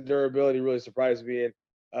toughness and durability really surprised me. And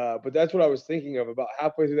but that's what I was thinking of about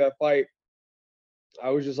halfway through that fight.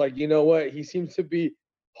 I was just like, you know what? He seems to be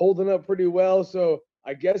holding up pretty well. So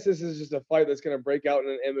I guess this is just a fight that's going to break out in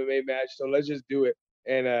an MMA match. So let's just do it.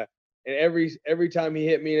 And every time he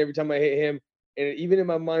hit me and every time I hit him, and even in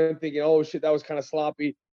my mind thinking, oh shit, that was kind of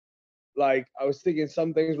sloppy. Like I was thinking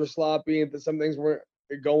some things were sloppy and some things weren't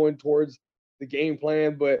going towards the game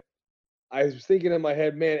plan. But I was thinking in my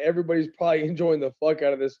head, man, everybody's probably enjoying the fuck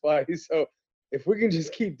out of this fight. So if we can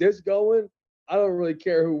just keep this going, I don't really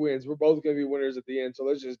care who wins. We're both going to be winners at the end. So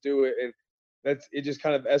let's just do it. And it just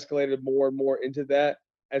kind of escalated more and more into that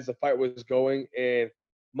as the fight was going. And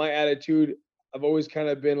my attitude, I've always kind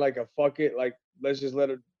of been like a fuck it, like let's just let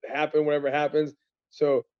it happen, whatever happens.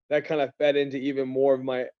 So that kind of fed into even more of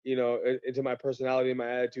my, into my personality and my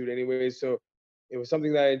attitude anyways. So it was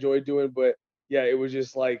something that I enjoyed doing, but yeah, it was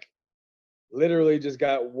just like literally just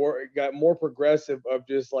got more progressive of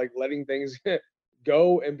just like letting things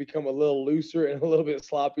go and become a little looser and a little bit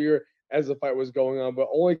sloppier as the fight was going on, but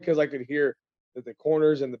only because I could hear that the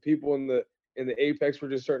corners and the people in the apex were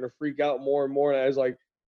just starting to freak out more and more. And I was like,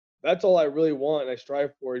 that's all I really want and I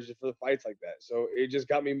strive for is just for the fights like that. So it just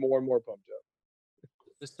got me more and more pumped up.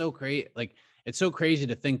 It's so great. Like, it's so crazy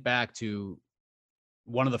to think back to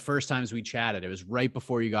one of the first times we chatted. It was right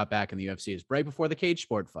before you got back in the UFC. It's right before the cage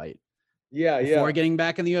sport fight. Before getting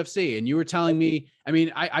back in the UFC. And you were telling me, I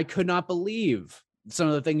mean, I could not believe some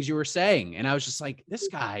of the things you were saying. And I was just like, this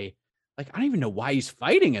guy, like, I don't even know why he's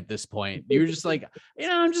fighting at this point. You were just like,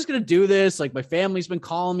 I'm just going to do this. Like, my family's been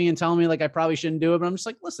calling me and telling me like I probably shouldn't do it. But I'm just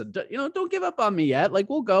like, listen, don't give up on me yet. Like,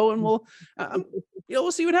 we'll go and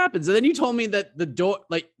we'll see what happens. And then you told me that the door,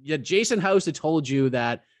 like, Jason House had told you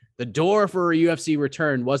that the door for a UFC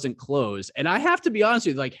return wasn't closed. And I have to be honest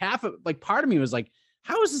with you, like part of me was like,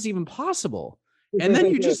 how is this even possible? And then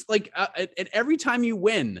you just like, and every time you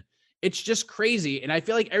win, it's just crazy. And I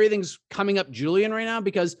feel like everything's coming up Julian right now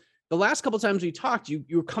because the last couple of times we talked, you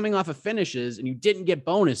were coming off of finishes and you didn't get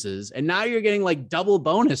bonuses. And now you're getting like double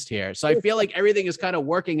bonused here. So I feel like everything is kind of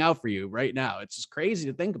working out for you right now. It's just crazy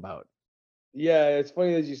to think about. Yeah, it's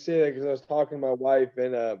funny that you say that because I was talking to my wife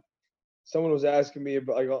and someone was asking me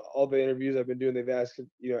about like all the interviews I've been doing. They've asked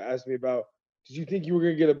me about, did you think you were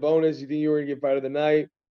going to get a bonus? You think you were going to get fight of the night?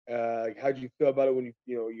 Like, how'd you feel about it when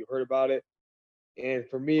you heard about it? And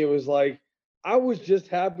for me, it was like, I was just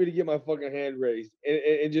happy to get my fucking hand raised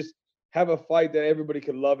and just have a fight that everybody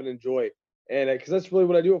could love and enjoy. And because that's really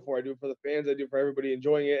what I do it for. I do it for the fans. I do it for everybody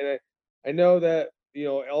enjoying it. And I know that,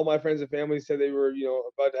 all my friends and family said they were,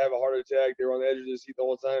 about to have a heart attack. They were on the edge of their seat the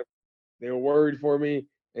whole time. They were worried for me.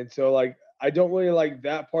 And so, like, I don't really like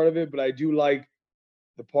that part of it, but I do like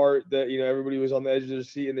the part that, everybody was on the edge of their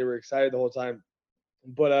seat and they were excited the whole time.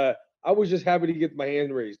 But I was just happy to get my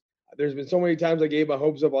hand raised. There's been so many times I gave my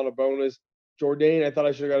hopes up on a bonus. Jourdain, I thought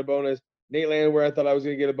I should have got a bonus. Nate Landwehr, I thought I was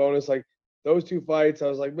going to get a bonus. Like, those two fights, I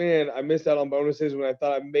was like, man, I missed out on bonuses when I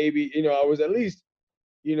thought maybe, I was at least,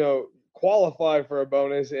 qualified for a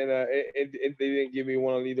bonus. And they didn't give me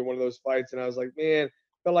one on either one of those fights. And I was like, man,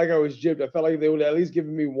 felt like I was gypped. I felt like they would at least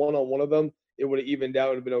given me one on one of them. It would have evened out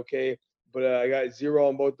and have been okay. But I got 0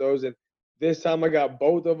 on both those. And this time I got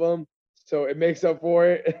both of them. So it makes up for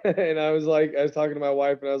it. And I was talking to my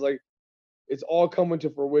wife and I was like, it's all coming to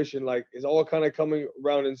fruition. Like, it's all kind of coming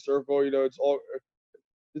around in circle.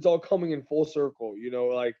 It's all coming in full circle.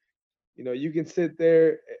 You can sit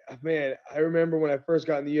there, man. I remember when I first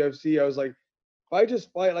got in the UFC, I was like, if I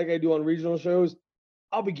just fight like I do on regional shows,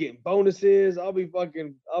 I'll be getting bonuses.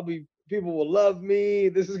 People will love me.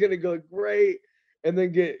 This is going to go great. And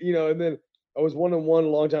then and then I was 1-1 a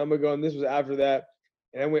long time ago. And this was after that.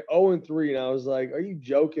 And I went 0-3. And I was like, are you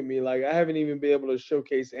joking me? Like, I haven't even been able to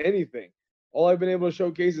showcase anything. All I've been able to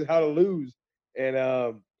showcase is how to lose. And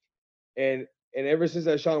And ever since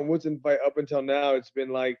that Sean Woodson fight up until now, it's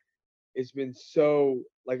been so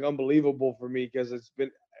like unbelievable for me because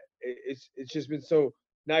it's just been so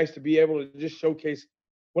nice to be able to just showcase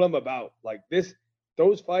what I'm about. Like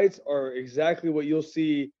those fights are exactly what you'll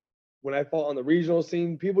see when I fought on the regional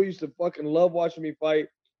scene. People used to fucking love watching me fight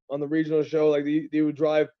on the regional show. Like they would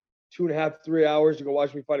drive 2.5, 3 hours to go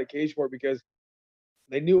watch me fight at Cage Sport because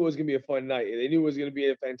they knew it was gonna be a fun night. They knew it was gonna be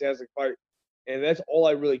a fantastic fight. And that's all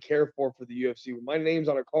I really care for the UFC. When my name's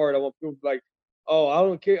on a card, I want people to be like, oh, I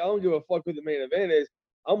don't care. I don't give a fuck who the main event is.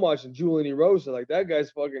 I'm watching Julian Erosa. Like that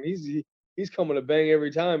guy's fucking. He's coming to bang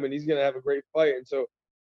every time, and he's gonna have a great fight. And so,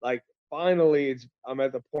 like, finally, I'm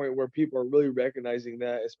at the point where people are really recognizing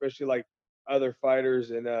that, especially like other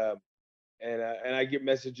fighters, and I get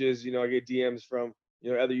messages. I get DMs from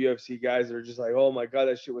other UFC guys that are just like, oh my god,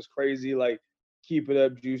 that shit was crazy. Like, keep it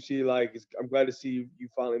up, Juicy. Like, I'm glad to see you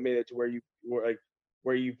finally made it to where you were, like,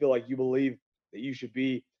 where you feel like you believe that you should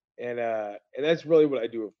be. And that's really what I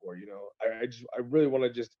do it for. I really want to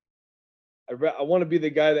just I want to be the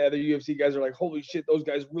guy that other UFC guys are like, holy shit, those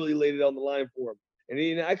guys really laid it on the line for him.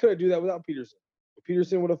 And I couldn't do that without Peterson. If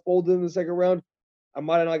Peterson would have folded in the second round, I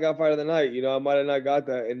might have not got fight of the night. I might have not got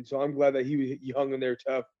that. And so I'm glad that he hung in there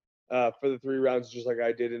tough for the 3 rounds, just like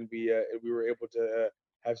I did, and we were able to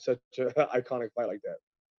have such an iconic fight like that.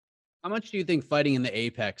 How much do you think fighting in the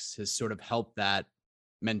Apex has sort of helped that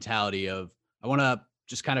mentality of, I want to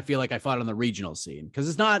just kind of feel like I fought on the regional scene? Because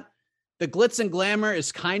it's not, the glitz and glamour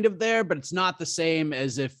is kind of there, but it's not the same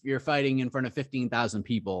as if you're fighting in front of 15,000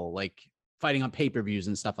 people, like fighting on pay-per-views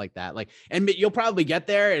and stuff like that. Like, and you'll probably get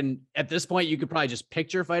there. And at this point, you could probably just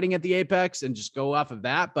picture fighting at the Apex and just go off of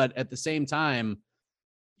that. But at the same time,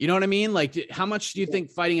 you know what I mean? Like, how much do you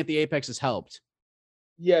think fighting at the Apex has helped?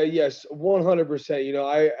 Yeah, yes,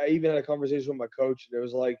 100%. I even had a conversation with my coach, and it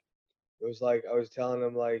was like I was telling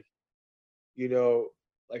him like,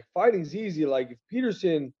 like fighting's easy. Like if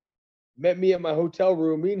Peterson met me at my hotel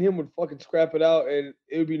room, me and him would fucking scrap it out, and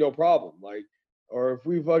it would be no problem. Like, or if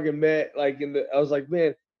we fucking met like I was like,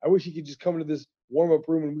 man, I wish he could just come into this warm up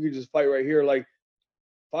room and we could just fight right here. Like,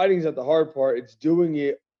 fighting's not the hard part. It's doing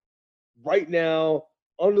it right now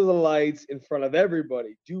under the lights in front of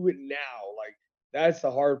everybody. Do it now. Like, that's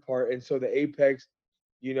the hard part. And so the Apex,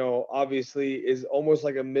 obviously is almost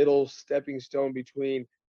like a middle stepping stone between,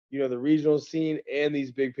 the regional scene and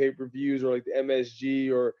these big pay-per-views, or like the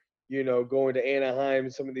MSG, or, going to Anaheim,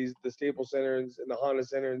 some of the Staples Centers and the Honda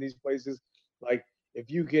Center and these places. Like,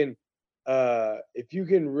 if you can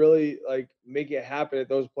really like make it happen at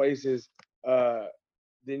those places,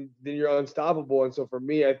 then you're unstoppable. And so for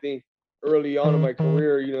me, I think early on in my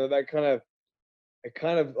career, that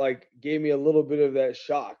kind of like gave me a little bit of that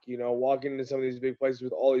shock, walking into some of these big places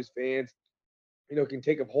with all these fans, can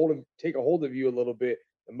take a hold of you a little bit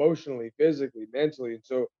emotionally, physically, mentally. And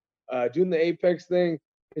so doing the Apex thing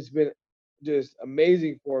has been just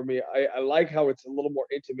amazing for me. I like how it's a little more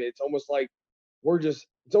intimate. It's almost like we're just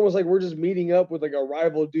meeting up with like a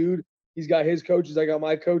rival dude. He's got his coaches, I got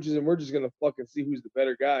my coaches, and we're just gonna fucking see who's the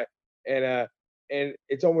better guy. And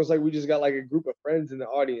it's almost like we just got like a group of friends in the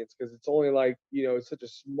audience, because it's only like, it's such a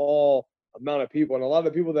small amount of people. And a lot of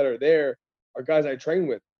the people that are there are guys I train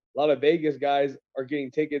with. A lot of Vegas guys are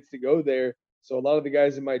getting tickets to go there. So a lot of the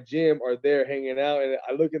guys in my gym are there hanging out, and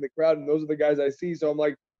I look in the crowd and those are the guys I see. So I'm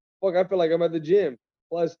like, fuck, I feel like I'm at the gym.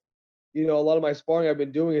 Plus, a lot of my sparring I've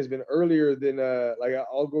been doing has been earlier than like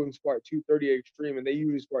I'll go and spar at 2:30 Extreme, and they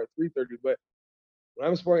usually spar at 3:30. But when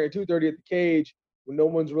I'm sparring at 2:30 at the cage, when no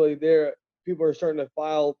one's really there, people are starting to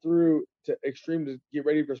file through to Extreme to get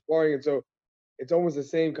ready for sparring. And so it's almost the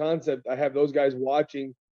same concept. I have those guys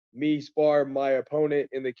watching me spar my opponent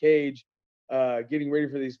in the cage, getting ready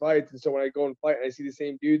for these fights. And so when I go and fight and I see the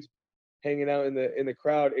same dudes hanging out in the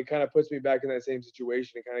crowd, it kind of puts me back in that same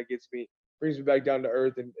situation. It kind of brings me back down to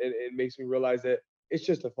earth, and it makes me realize that it's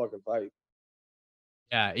just a fucking fight.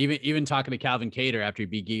 Yeah, even talking to Calvin Cater after he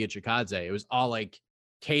beat Giga Chikadze, it was all like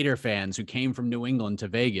Cater fans who came from New England to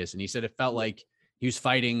Vegas, and he said it felt like he was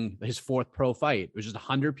fighting his 4th pro fight. It was just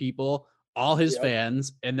 100 people, all his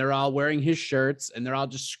fans, and they're all wearing his shirts, and they're all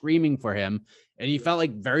just screaming for him. And he felt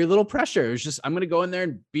like very little pressure. It was just, I'm going to go in there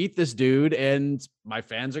and beat this dude, and my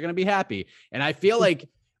fans are going to be happy. And I feel like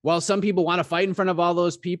while some people want to fight in front of all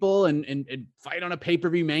those people and fight on a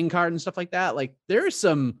pay-per-view main card and stuff like that, like there is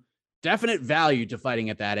some definite value to fighting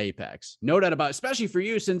at that Apex. No doubt about it, especially for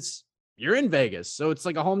you since you're in Vegas. So it's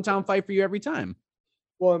like a hometown fight for you every time.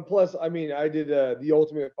 Well, and plus, I mean, I did the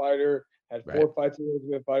Ultimate Fighter, had 4 fights in the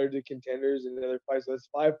Ultimate Fighter, did Contenders and other fights. So that's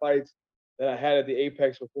 5 fights that I had at the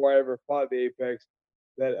Apex before I ever fought the Apex.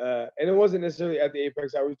 And it wasn't necessarily at the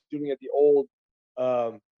Apex. I was doing it at the old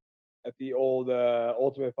at the old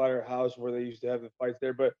Ultimate Fighter house where they used to have the fights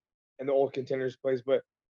there, but and the old Contenders place, but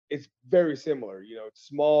it's very similar. You know, it's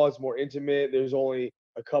small, it's more intimate. There's only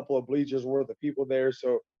a couple of bleachers worth of people there,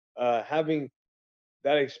 so having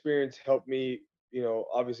that experience helped me, you know,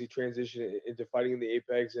 obviously transition into fighting in the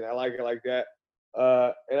Apex, and I like it like that.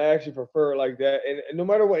 And I actually prefer it like that. And no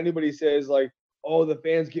matter what anybody says, like, oh, the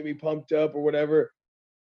fans get me pumped up or whatever,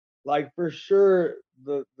 like for sure,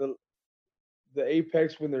 the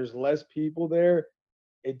Apex when there's less people there,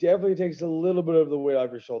 it definitely takes a little bit of the weight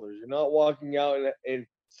off your shoulders. You're not walking out and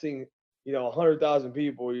seeing, you know, 100,000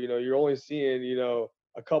 people. You know, you're only seeing, you know,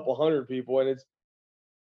 a couple hundred people, and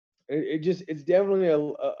it's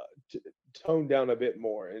definitely toned down a bit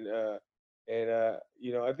more. And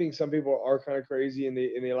you know, I think some people are kind of crazy and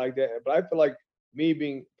they like that, but I feel like me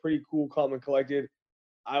being pretty cool, calm, and collected,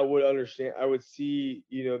 I would understand. I would see,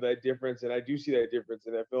 you know, that difference, and I do see that difference.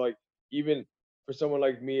 And I feel like even for someone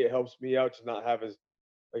like me, it helps me out to not have as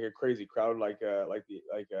like a crazy crowd like a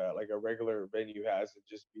regular venue has, and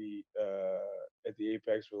just be at the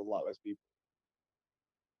Apex with a lot less people.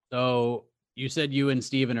 So you said you and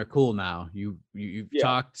Steven are cool now. You've Yeah.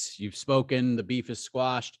 talked, you've spoken, the beef is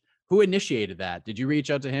squashed. Who initiated that? Did you reach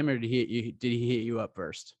out to him, or did he hit you up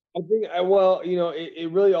first? I think well, you know,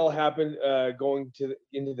 it really all happened going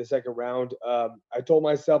into the second round. I told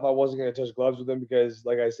myself I wasn't going to touch gloves with him because,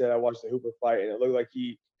 like I said, I watched the Hooper fight and it looked like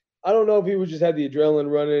I don't know if he was just had the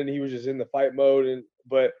adrenaline running and he was just in the fight mode,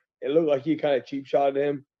 but it looked like he kind of cheap shot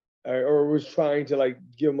him or was trying to like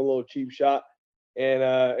give him a little cheap shot.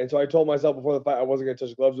 And so I told myself before the fight I wasn't going to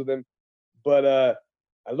touch gloves with him, but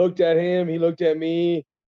I looked at him, he looked at me,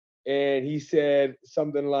 and he said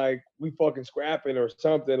something like, "We fucking scrapping" or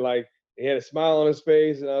something. Like he had a smile on his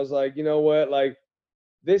face, and I was like, you know what, like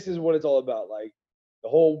this is what it's all about. Like the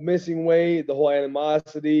whole missing weight, the whole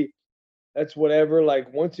animosity, that's whatever.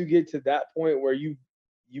 Like once you get to that point where you've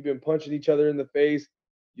been punching each other in the face,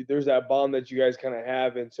 there's that bond that you guys kind of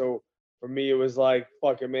have. And so for me, it was like,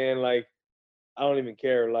 fuck it, man. Like I don't even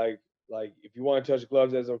care. Like if you want to touch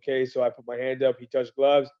gloves, that's okay. So I put my hand up. He touched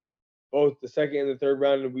gloves both the second and the third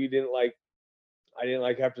round, and I didn't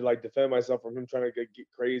like have to like defend myself from him trying to get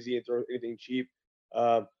crazy and throw anything cheap.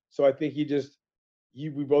 So I think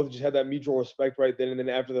we both just had that mutual respect right then. And then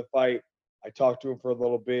after the fight, I talked to him for a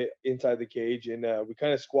little bit inside the cage, and we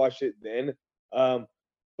kind of squashed it then. Um,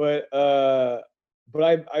 but uh, but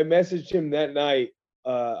I messaged him that night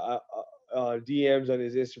DMs on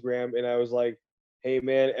his Instagram, and I was like, "Hey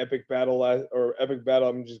man, epic battle!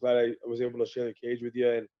 I'm just glad I was able to share the cage with you,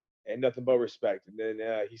 and nothing but respect." And then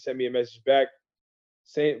he sent me a message back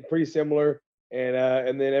saying pretty similar,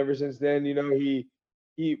 and then ever since then, you know, me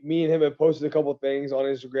and him have posted a couple things on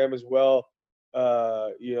Instagram as well,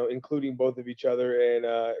 you know, including both of each other, and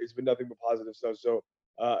it's been nothing but positive stuff. So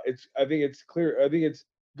I think it's clear. I think it's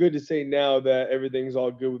good to say now that everything's all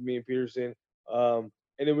good with me and Peterson.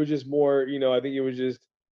 And it was just more, you know, I think it was just,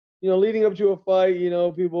 you know, leading up to a fight, you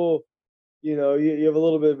know, people, you know, you have a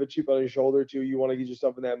little bit of a chip on your shoulder too. You want to get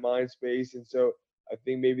yourself in that mind space. And so I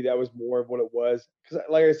think maybe that was more of what it was. Because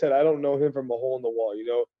like I said, I don't know him from a hole in the wall, you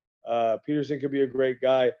know. Peterson could be a great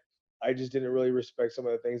guy. I just didn't really respect some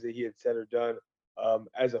of the things that he had said or done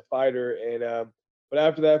as a fighter. And but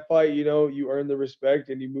after that fight, you know, you earn the respect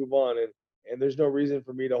and you move on. And there's no reason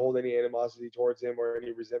for me to hold any animosity towards him or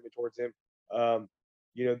any resentment towards him. Um,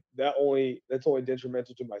 you know, that's only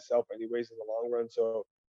detrimental to myself anyways in the long run. So,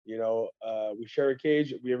 you know, we share a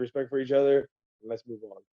cage, we have respect for each other, and let's move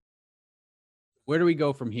on. Where do we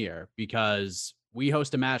go from here? Because we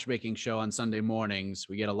host a matchmaking show on Sunday mornings.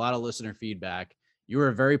 We get a lot of listener feedback. You were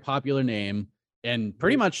a very popular name, and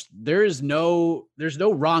pretty much there's no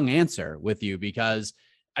wrong answer with you, because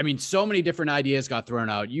I mean, so many different ideas got thrown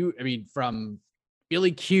out. From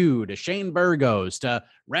Billy Q to Shane Burgos to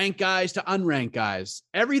ranked guys to unranked guys,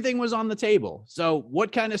 everything was on the table. So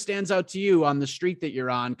what kind of stands out to you on the streak that you're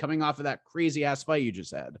on coming off of that crazy ass fight you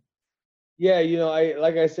just had? Yeah, you know,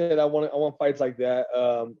 like I said, I want fights like that.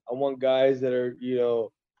 I want guys that are, you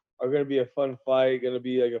know, are going to be a fun fight, going to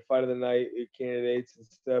be like a fight of the night candidates and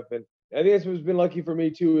stuff. And I think that's what's been lucky for me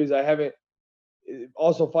too, is I haven't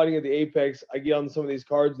also fighting at the Apex. I get on some of these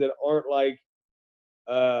cards that aren't like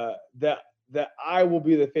that I will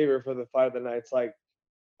be the favorite for the fight of the night. It's like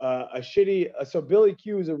so Billy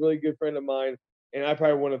Q is a really good friend of mine, and I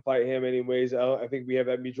probably want to fight him anyways. I think we have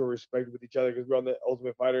that mutual respect with each other because we're on the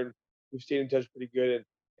Ultimate Fighter, and we've stayed in touch pretty good,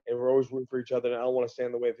 and we're always rooting for each other. And I don't want to stand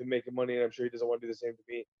in the way of him making money, and I'm sure he doesn't want to do the same to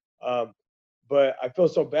me. But I feel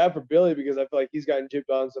so bad for Billy because I feel like he's gotten gypped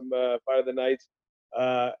on some fight of the nights,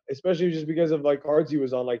 especially just because of like cards he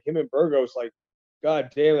was on, like him and Burgos. Like,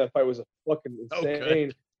 god damn, that fight was fucking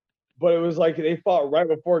insane. but it was like they fought right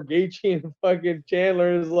before Gaethje and fucking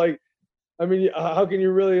Chandler. It's like, I mean, how can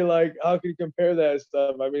you really how can you compare that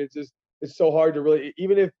stuff? I mean, it's so hard to really,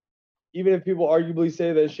 even if people arguably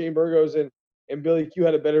say that Shane Burgos and Billy Q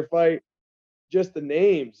had a better fight, just the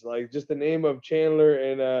names, just the name of Chandler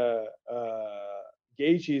and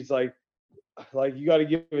Gaethje, it's like you got to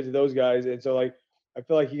give it to those guys. And so I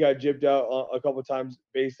feel like he got gypped out a couple of times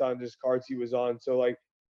based on just cards he was on. So I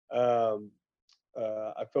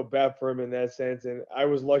feel bad for him in that sense. And I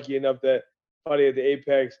was lucky enough that fighting at the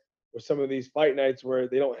Apex with some of these fight nights where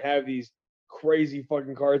they don't have these crazy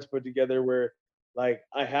fucking cards put together where I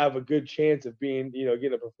have a good chance of being,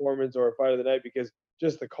 getting a performance or a fight of the night because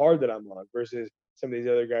just the card that I'm on versus some of these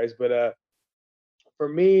other guys. But for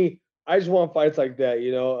me, I just want fights like that,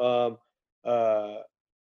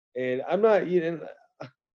 and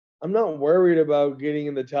I'm not worried about getting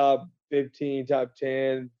in the top 15, top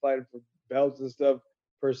 10, fighting for belts and stuff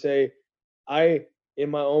per se. In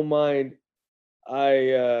my own mind,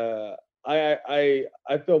 I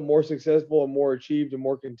feel more successful and more achieved and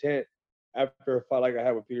more content after a fight like I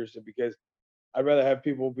had with Peterson because I'd rather have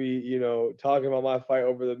people be, talking about my fight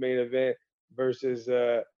over the main event versus,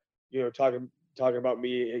 talking about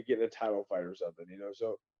me getting a title fight or something,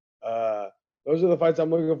 So those are the fights I'm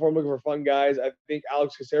looking for. I'm looking for fun guys. I think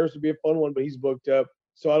Alex Caceres would be a fun one, but he's booked up,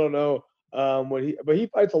 so I don't know. But he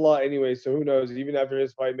fights a lot anyway, so who knows? Even after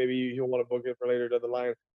his fight, maybe he'll want to book it for later down the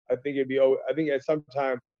line. I think at some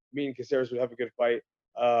time me and Caceres would have a good fight.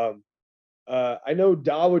 I know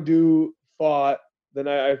Dawodu fought the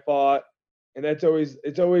night I fought, and it's always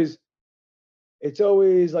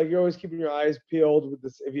like you're always keeping your eyes peeled with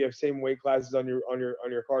this if you have same weight classes on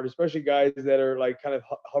your card, especially guys that are kind of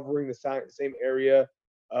hovering the same area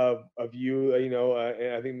of you, and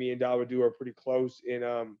I think me and Dawodu are pretty close in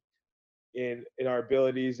our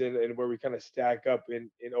abilities and where we kind of stack up in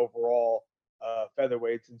overall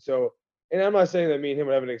featherweights. And I'm not saying that me and him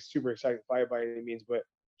would have a super exciting fight by any means, but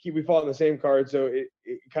we fought on the same card, so it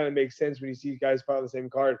kind of makes sense when you see guys fight on the same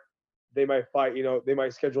card. They might fight, they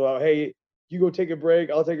might schedule out, hey, you go take a break,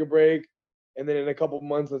 I'll take a break, and then in a couple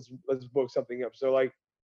months let's book something up. So I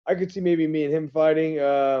could see maybe me and him fighting,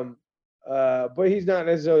 but he's not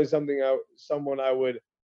necessarily someone I would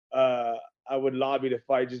lobby to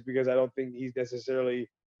fight just because I don't think he's necessarily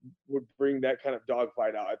would bring that kind of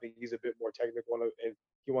dogfight out. I think he's a bit more technical and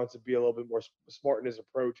he wants to be a little bit more smart in his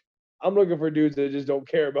approach. I'm looking for dudes that just don't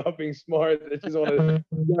care about being smart, that just want to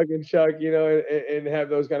chuck and chuck, and have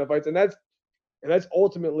those kind of fights. And that's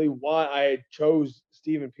ultimately why I chose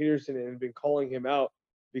Steven Peterson and been calling him out,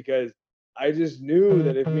 because I just knew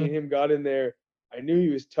that if me and him got in there, I knew he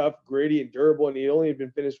was tough, gritty, and durable, and he only had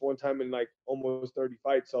been finished one time in almost 30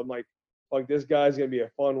 fights. So I'm like, this guy's going to be a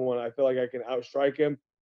fun one. I feel like I can outstrike him,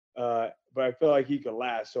 but I feel like he could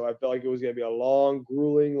last. So I felt like it was going to be a long,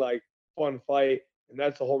 grueling, fun fight. And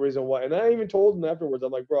that's the whole reason why. And I even told him afterwards,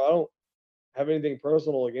 I'm like, bro, I don't have anything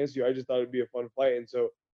personal against you. I just thought it'd be a fun fight. And so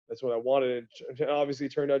that's what I wanted. And it obviously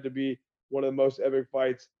turned out to be one of the most epic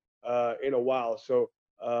fights in a while. So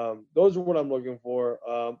those are what I'm looking for.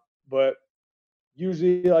 But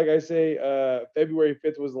usually, like I say, February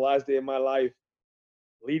 5th was the last day of my life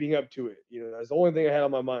leading up to it. That's the only thing I had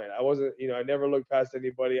on my mind. I wasn't, I never looked past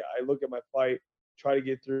anybody. I look at my fight, try to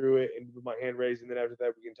get through it, and with my hand raised. And then after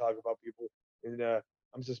that, we can talk about people. And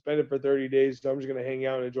I'm suspended for 30 days, so I'm just going to hang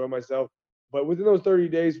out and enjoy myself. But within those 30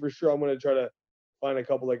 days, for sure, I'm going to try to find a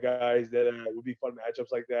couple of guys that would be fun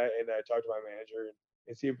matchups like that, and talk to my manager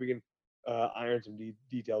and see if we can iron some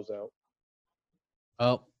details out.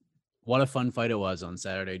 Oh, what a fun fight it was on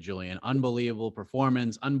Saturday, Julian. Unbelievable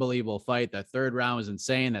performance, unbelievable fight. That third round was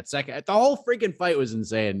insane. That second, the whole freaking fight was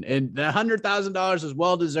insane. And the $100,000 was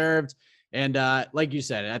well-deserved. And like you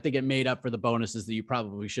said, I think it made up for the bonuses that you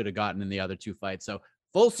probably should have gotten in the other two fights. So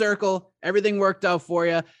full circle, everything worked out for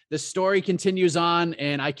you. The story continues on,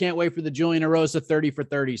 and I can't wait for the Julian Erosa 30 for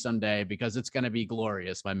 30 someday because it's going to be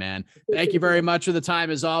glorious, my man. Thank you very much for the time,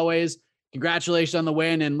 as always. Congratulations on the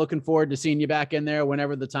win, and looking forward to seeing you back in there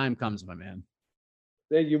whenever the time comes, my man.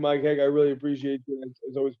 Thank you, Mike Heck. I really appreciate you.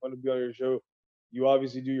 It's always fun to be on your show. You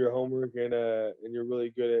obviously do your homework, and you're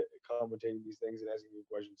really good at commentating these things and asking me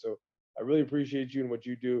questions. So I really appreciate you and what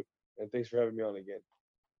you do, and thanks for having me on again.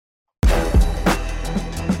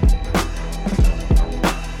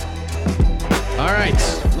 All right,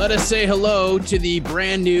 let us say hello to the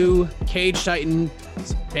brand new Cage Titan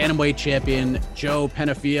Bantamweight champion, Joe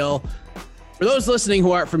Penafiel. For those listening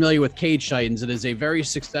who aren't familiar with Cage Titans, it is a very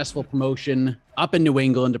successful promotion up in New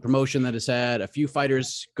England, a promotion that has had a few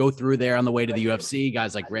fighters go through there on the way to the UFC,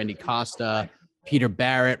 guys like Randy Costa, Peter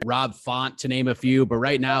Barrett, Rob Font, to name a few. But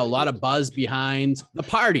right now, a lot of buzz behind the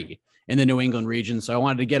party in the New England region. So I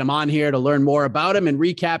wanted to get him on here to learn more about him and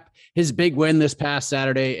recap his big win this past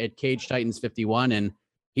Saturday at Cage Titans 51. And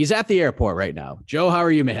he's at the airport right now. Joe, how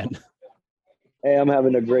are you, man? Hey, I'm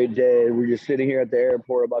having a great day. We're just sitting here at the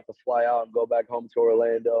airport about to fly out and go back home to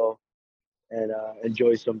Orlando and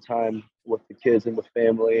enjoy some time with the kids and the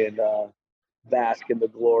family and bask in the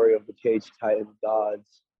glory of the Cage Titan gods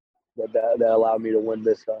that allowed me to win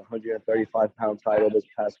this 135-pound title this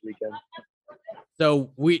past weekend.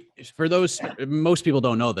 So most people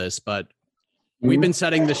don't know this, but we've been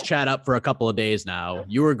setting this chat up for a couple of days now.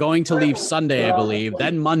 You were going to leave Sunday, I believe,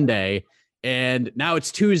 then Monday, and now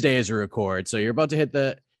it's Tuesday as we record. So you're about to hit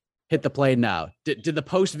the plane now. Did the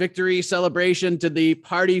post-victory celebration, did the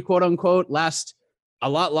party, quote unquote, last a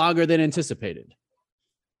lot longer than anticipated?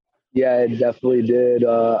 Yeah, it definitely did.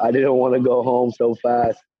 I didn't want to go home so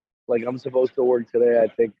fast. Like, I'm supposed to work today, I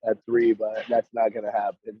think, at 3, but that's not going to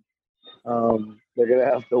happen. They're going to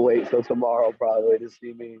have to wait till tomorrow probably to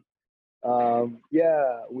see me.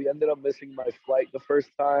 Yeah, we ended up missing my flight the first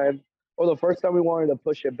time we wanted to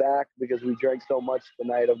push it back because we drank so much the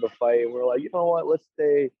night of the fight. We're like, you know what, let's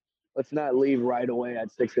not leave right away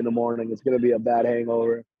at 6 a.m. It's going to be a bad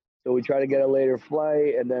hangover. So we tried to get a later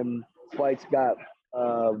flight, and then flights got,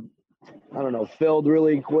 filled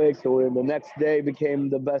really quick. So the next day became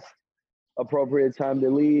the best appropriate time to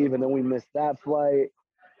leave, and then we missed that flight.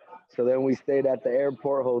 So then we stayed at the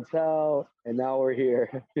airport hotel, and now we're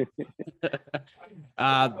here.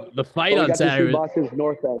 The fight on Saturday. Boston's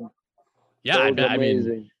North End. Yeah, I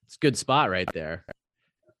mean, it's a good spot right there.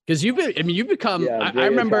 Because you've become. Yeah,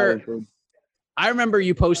 I remember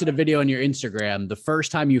you posted a video on your Instagram the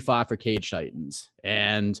first time you fought for Cage Titans,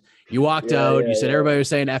 and you walked out. You said everybody was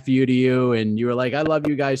saying "F you" to you, and you were like, "I love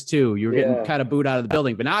you guys too." You were getting kind of booed out of the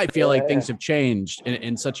building, but now I feel like things have changed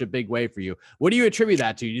in such a big way for you. What do you attribute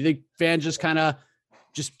that to? Do you think fans just kind of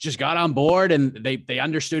just got on board and they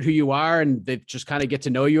understood who you are and they just kind of get to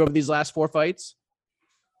know you over these last 4 fights?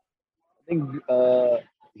 I think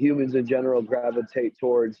humans in general gravitate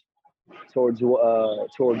towards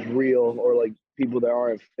real or like people that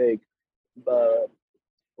aren't fake. But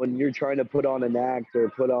when you're trying to put on an act or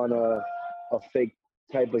put on a fake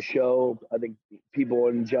type of show, I think people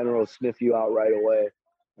in general sniff you out right away.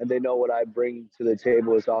 And they know what I bring to the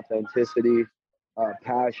table is authenticity,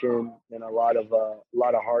 passion, and a lot of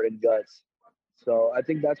heart and guts. So I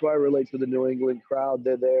think that's why I relate to the New England crowd.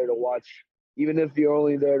 They're there to watch. Even if you're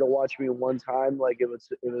only there to watch me one time, like if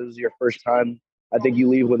it was your first time, I think you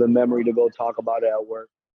leave with a memory to go talk about it at work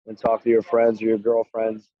and talk to your friends or your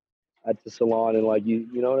girlfriends at the salon. And like, you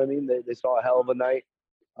know what I mean? They saw a hell of a night,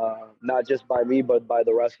 not just by me, but by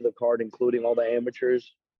the rest of the card, including all the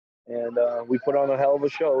amateurs. And we put on a hell of a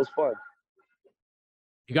show. It was fun.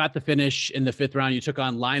 You got the finish in the 5th round. You took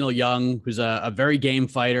on Lionel Young, who's a very game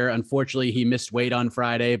fighter. Unfortunately, he missed weight on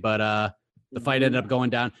Friday, but the fight ended up going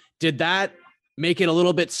down. Did that make it a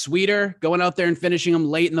little bit sweeter going out there and finishing him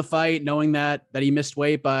late in the fight, knowing that he missed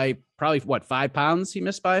weight by probably 5 pounds he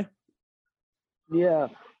missed by? Yeah.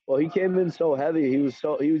 Well, he came in so heavy. He was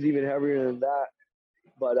even heavier than that,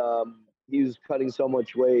 but he was cutting so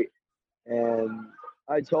much weight. And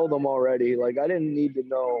I told him already, like, I didn't need to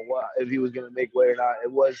know if he was going to make weight or not.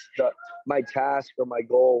 It was my task or my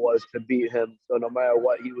goal was to beat him. So no matter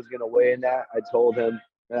what he was going to weigh in at, I told him,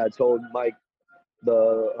 and I told Mike,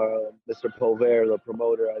 Mr. Pover, the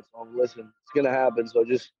promoter, I told him, listen, it's going to happen. So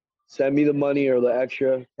just send me the money or the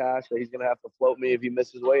extra cash that he's going to have to float me if he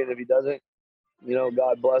misses weight. And if he doesn't,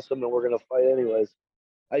 God bless him, and we're going to fight anyways.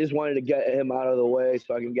 I just wanted to get him out of the way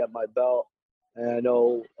so I can get my belt. And I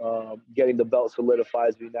know getting the belt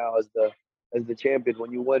solidifies me now as the champion.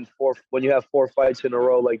 When you have 4 fights in a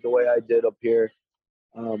row like the way I did up here,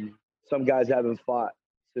 some guys haven't fought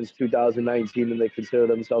since 2019 and they consider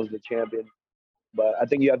themselves the champion. But I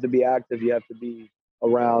think you have to be active. You have to be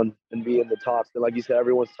around and be in the talks. And like you said,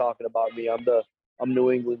 everyone's talking about me. I'm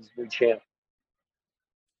New England's new champ.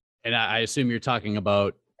 And I assume you're talking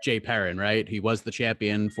about Jay Perrin, right? He was the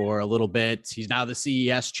champion for a little bit. He's now the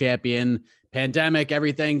CES champion. Pandemic,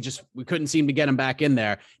 everything, we couldn't seem to get him back in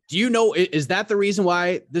there. Do you know, is that the reason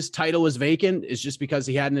why this title was vacant? Is just because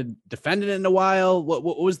he hadn't defended it in a while? What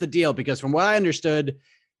was the deal? Because from what I understood,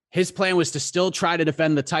 his plan was to still try to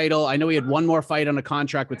defend the title. I know he had one more fight on a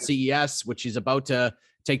contract with CES, which he's about to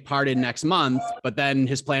take part in next month, but then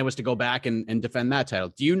his plan was to go back and defend that title.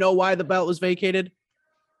 Do you know why the belt was vacated?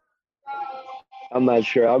 I'm not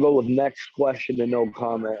sure. I'll go with next question and no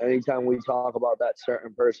comment. Anytime we talk about that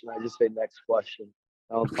certain person, I just say next question.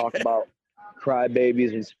 I don't talk about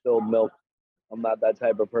crybabies and spilled milk. I'm not that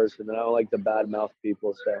type of person, and I don't like to badmouth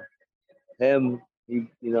people. So him, I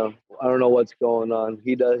don't know what's going on.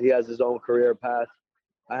 He has his own career path.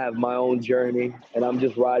 I have my own journey, and I'm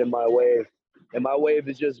just riding my wave. And my wave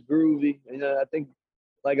is just groovy. And I think,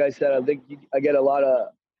 like I said, I get a lot of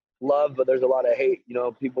love, but there's a lot of hate.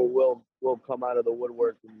 People will come out of the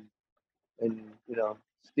woodwork and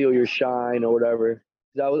steal your shine or whatever.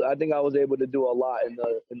 I think I was able to do a lot in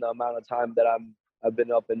the amount of time that I've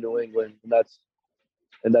been up in New England, and that's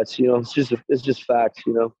it's just facts.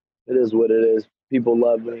 It is what it is. People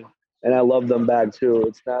love me, and I love them back too.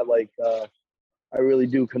 It's not like I really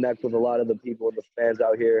do connect with a lot of the people, the fans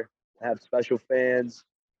out here. I have special fans,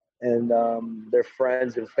 and they're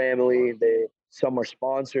friends and family. Some are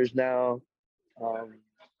sponsors now.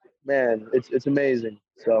 Man, it's amazing.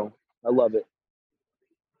 So I love it.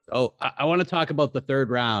 Oh, I want to talk about the third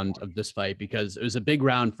round of this fight because it was a big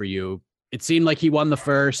round for you. It seemed like he won the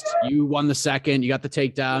first, you won the second, you got the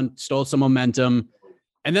takedown, stole some momentum.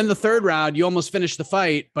 And then the third round, you almost finished the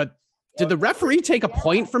fight, but did the referee take a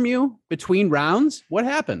point from you between rounds? What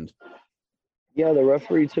happened? Yeah, the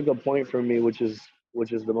referee took a point from me, which is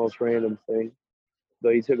the most random thing.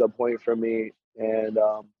 But he took a point from me, and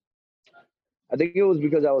I think it was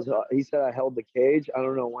because he said I held the cage. I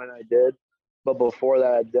don't know when I did, but before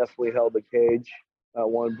that, I definitely held the cage at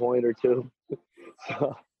one point or two.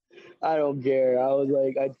 So I don't care. I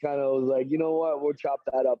kind of was like, you know what? We'll chop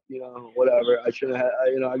that up. Whatever. I shouldn't have.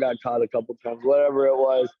 I got caught a couple times. Whatever it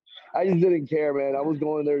was, I just didn't care, man. I was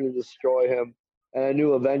going there to destroy him, and I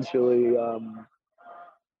knew eventually.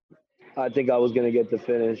 I think I was gonna get the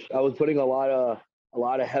finish. I was putting a lot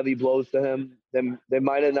of heavy blows to him. They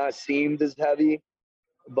might have not seemed as heavy,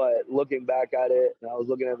 but looking back at it, and I was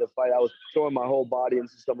looking at the fight, I was throwing my whole body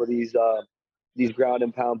into some of these ground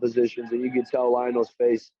and pound positions, and you could tell Lionel's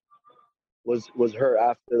face was hurt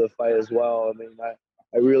after the fight as well. I mean,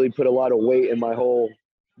 I really put a lot of weight in my whole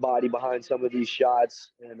body behind some of these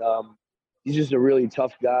shots, and he's just a really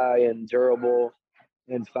tough guy and durable,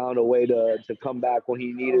 and found a way to come back when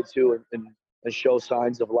he needed to and show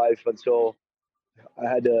signs of life until I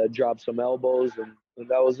had to drop some elbows, and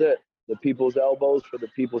that was it. The people's elbows for the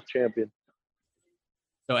people's champion.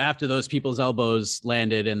 So after those people's elbows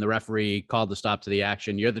landed and the referee called the stop to the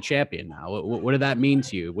action, you're the champion now. What did that mean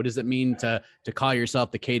to you? What does it mean to call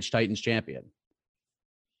yourself the Cage Titans champion?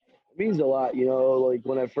 It means a lot. Like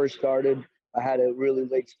when I first started, I had a really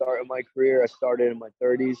late start in my career. I started in my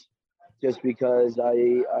 30s just because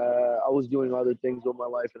I was doing other things with my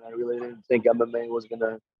life, and I really didn't think MMA was going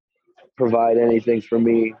to provide anything for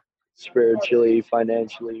me spiritually,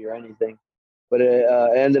 financially, or anything. But it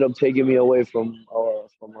ended up taking me away from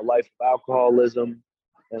a life of alcoholism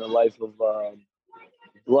and a life of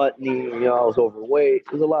gluttony. I was overweight.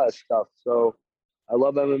 There's a lot of stuff. So I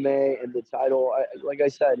love MMA and the title. Like I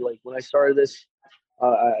said, like when I started this,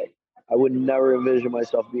 I would never envision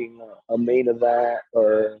myself being a main event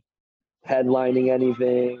or headlining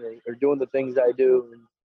anything or doing the things I do.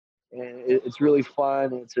 And it's really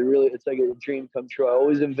fun. It's like a dream come true. I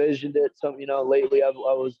always envisioned it. Lately I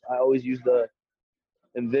always use the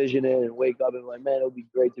envision it and wake up and be like, man, it would be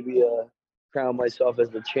great to crown myself as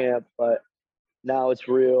the champ. But now it's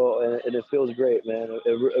real and it feels great, man.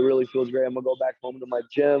 It really feels great. I'm gonna go back home to my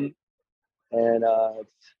gym, and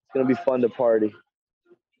it's gonna be fun to party.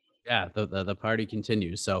 Yeah, the party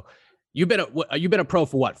continues. So you've been a pro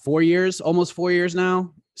for what, 4 years, almost 4 years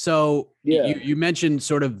now. So yeah, you mentioned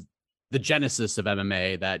sort of the genesis of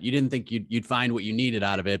MMA, that you didn't think you'd find what you needed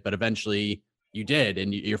out of it, but eventually you did,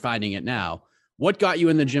 and you're finding it now. What got you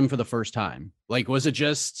in the gym for the first time? Like, was it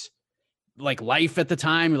just like life at the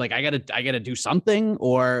time? Like, I gotta do something,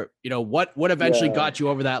 or what eventually got you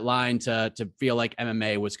over that line to feel like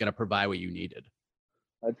MMA was going to provide what you needed?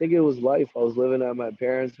 I think it was life. I was living at my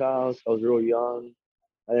parents' house. I was real young.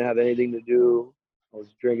 I didn't have anything to do. I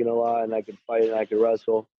was drinking a lot, and I could fight and I could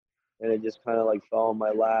wrestle, and it just kind of like fell in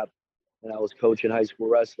my lap. And I was coaching high school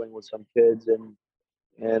wrestling with some kids,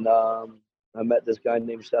 and I met this guy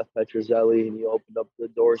named Seth Petrozelli, and he opened up the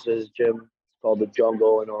doors to his gym. It's called the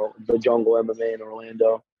Jungle MMA in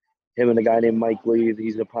Orlando. Him and a guy named Mike Lee,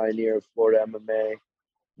 he's a pioneer of Florida MMA.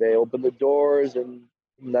 They opened the doors, and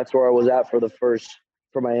that's where I was at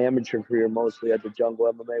for my amateur career, mostly at the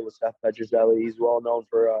Jungle MMA with Seth Petrozelli. He's well known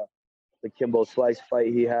for the Kimbo Slice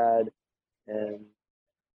fight he had, and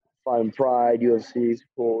Fighting Pride, UFC. He's a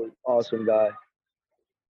cool, awesome guy.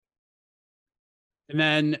 And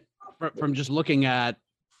then from just looking at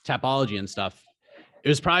Tapology and stuff, it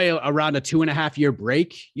was probably around a 2.5 year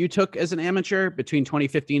break you took as an amateur between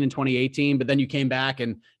 2015 and 2018. But then you came back,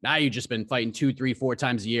 and now you've just been fighting 2, 3, 4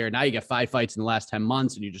 times a year. Now you get 5 fights in the last 10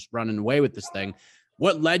 months, and you're just running away with this thing.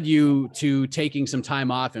 What led you to taking some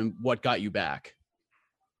time off, and what got you back?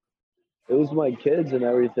 it was my kids and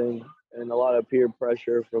everything, and a lot of peer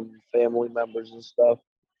pressure from family members and stuff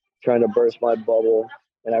trying to burst my bubble.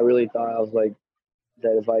 And I really thought I was like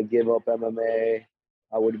that if I give up MMA,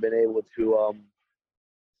 I would have been able to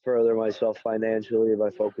further myself financially if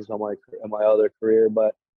I focus on my other career.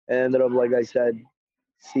 But it ended up, like I said,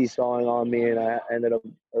 seesawing on me, and I ended up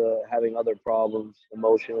having other problems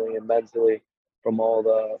emotionally and mentally from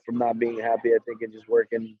not being happy. I think and just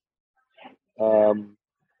working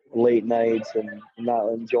late nights and not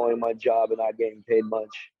enjoying my job and not getting paid much.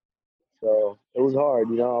 So it was hard,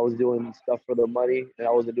 you know. I was doing stuff for the money, and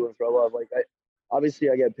I wasn't doing it for love. Like obviously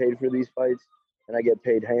I get paid for these fights, and I get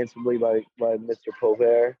paid handsomely by Mr.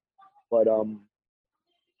 Povere. But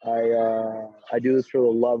I do this for the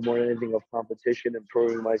love more than anything of competition and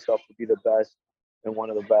proving myself to be the best and one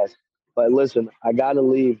of the best. But listen, I gotta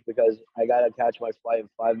leave because I gotta catch my flight in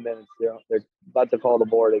 5 minutes. They're about to call the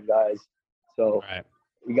boarding, guys. So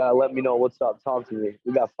you gotta let me know what's up. Talk to me.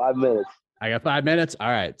 We got 5 minutes. I got 5 minutes. All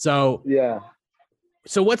right. So yeah.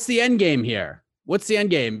 So what's the end game here? What's the end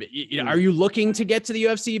game? Are you looking to get to the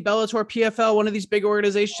UFC, Bellator, PFL, one of these big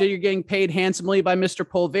organizations? You're getting paid handsomely by Mr.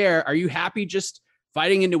 Polvere. Are you happy just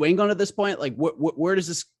fighting in New England at this point? Like, where does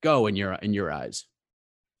this go in your eyes?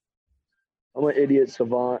 I'm an idiot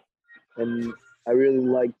savant, and I really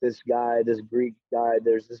like this guy, this Greek guy.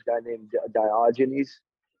 There's this guy named Diogenes.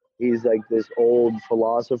 He's like this old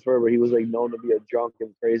philosopher, but he was like known to be a drunk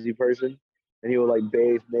and crazy person, and he would like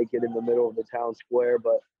bathe naked in the middle of the town square.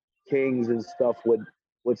 But kings and stuff would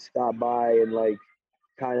stop by and like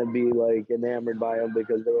kind of be like enamored by him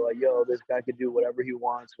because they were like, yo, this guy could do whatever he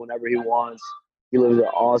wants whenever he wants. He lives an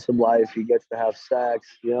awesome life. He gets to have sex.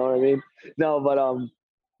 You know what I mean? No,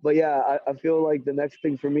 but yeah, I feel like the next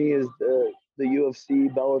thing for me is the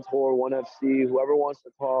UFC, Bellator, ONE FC, whoever wants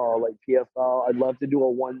to call, like PFL. I'd love to do a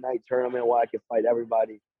one-night tournament where I could fight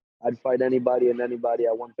everybody. I'd fight anybody and anybody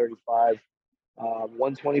at 135.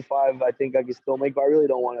 125, I think I can still make, but I really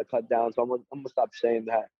don't want to cut down. So I'm gonna stop saying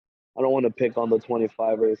that. I don't want to pick on the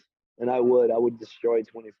 25ers, and I would destroy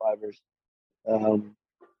 25ers.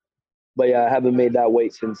 But yeah, I haven't made that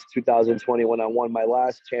weight since 2020 when I won my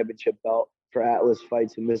last championship belt for Atlas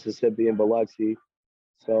Fights in Mississippi and Biloxi.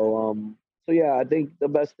 So yeah, I think the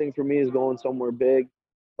best thing for me is going somewhere big.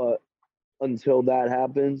 But until that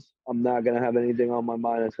happens, I'm not gonna have anything on my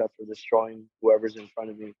mind except for destroying whoever's in front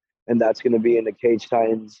of me. And that's going to be in the Cage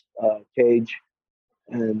Titans cage.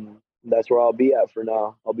 And that's where I'll be at for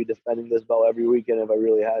now. I'll be defending this belt every weekend if I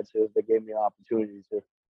really had to, if they gave me an opportunity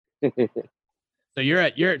to. So you're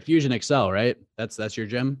at Fusion Excel, right? That's your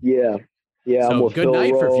gym? Yeah. Yeah. So good Phil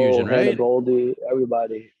night Rowe, for Fusion, right? Hannah Goldie,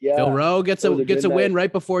 everybody. Yeah. Phil Rowe gets a win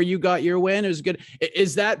right before you got your win. It was good.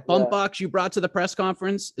 Is that bump box you brought to the press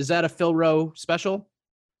conference? Is that a Phil Rowe special?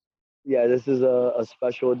 Yeah, this is a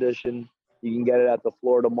special edition. You can get it at the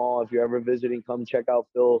Florida Mall. If you're ever visiting, come check out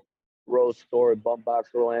Phil Rowe's store at Bump Box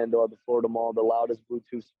Orlando at the Florida Mall. The loudest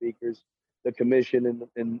Bluetooth speakers. The commission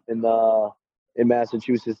in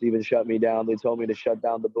Massachusetts even shut me down. They told me to shut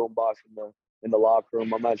down the boom box in the locker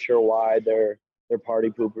room. I'm not sure why. They're party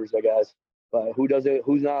poopers, I guess. But who does it?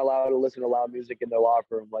 Who's not allowed to listen to loud music in their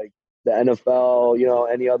locker room? Like the NFL, you know,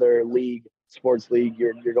 any other league, sports league.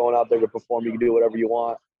 You're going out there to perform. You can do whatever you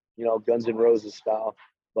want. You know, Guns N' Roses style.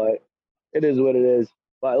 But it is what it is.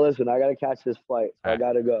 But listen, I got to catch this flight. So I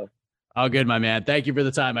got to go. All good, my man. Thank you for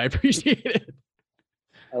the time. I appreciate it.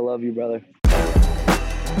 I love you, brother.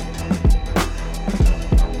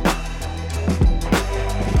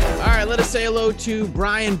 All right, let us say hello to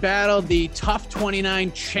Bryan Battle, the Tough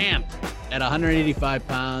 29 champ at 185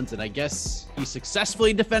 pounds. And I guess he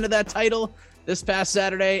successfully defended that title this past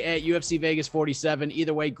Saturday at UFC Vegas 47.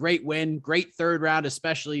 Either way, great win, great third round,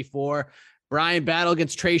 especially for Bryan Battle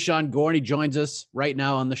against Trayshawn Gore. He joins us right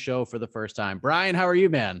now on the show for the first time. Bryan, how are you,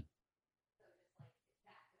 man?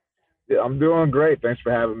 Yeah, I'm doing great. Thanks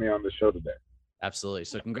for having me on the show today. Absolutely.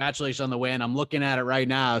 So congratulations on the win. I'm looking at it right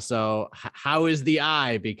now. So how is the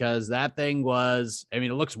eye? Because that thing was, I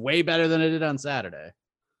mean, it looks way better than it did on Saturday.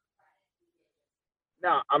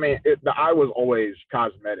 No, I mean, the eye was always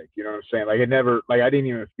cosmetic. You know what I'm saying? Like, it never, like, I didn't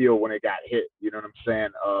even feel when it got hit. You know what I'm saying?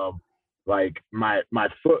 Like, my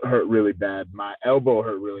foot hurt really bad. My elbow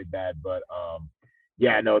hurt really bad. But,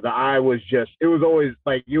 yeah, no, the eye was just, it was always,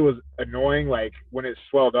 like, it was annoying. Like, when it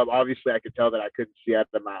swelled up, obviously I could tell that I couldn't see out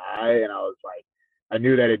of my eye. And I was like, I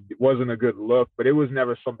knew that it wasn't a good look, but it was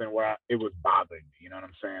never something where it was bothering me. You know what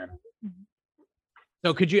I'm saying?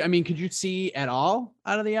 So could you see at all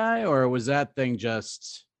out of the eye, or was that thing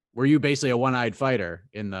just, were you basically a one-eyed fighter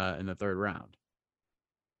in the third round?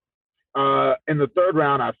 In the third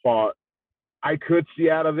round, I fought I could see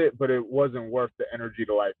out of it, but it wasn't worth the energy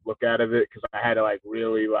to like look out of it because I had to like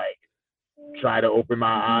really like try to open my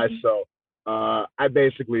eyes. So I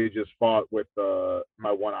basically just fought with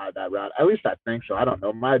my one eye that round. At least I think so. I don't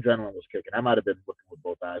know. My adrenaline was kicking. I might have been looking with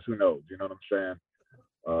both eyes. Who knows? You know what I'm saying?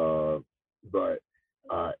 But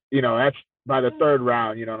that's by the third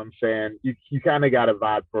round. You know what I'm saying? You kind of got a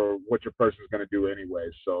vibe for what your person's gonna do anyway.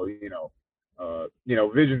 So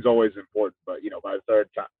vision's always important. But by the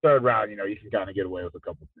third round, you can kind of get away with a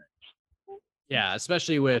couple things. Yeah,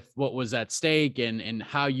 especially with what was at stake and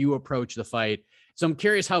how you approach the fight. So I'm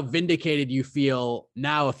curious how vindicated you feel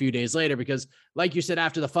now a few days later, because like you said,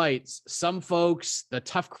 after the fights, some folks, the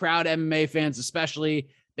tough crowd MMA fans especially,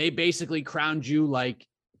 they basically crowned you like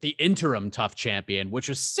the interim tough champion, which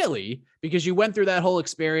was silly because you went through that whole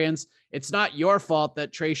experience. It's not your fault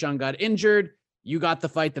that Tresean got injured. You got the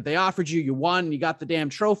fight that they offered you. You won. You got the damn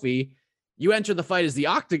trophy. You enter the fight as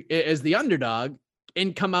the underdog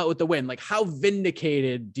and come out with the win. Like, how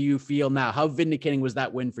vindicated do you feel now? How vindicating was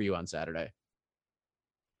that win for you on Saturday?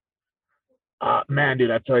 Man,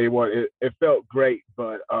 dude, I tell you what, it felt great,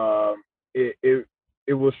 but it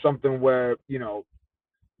was something where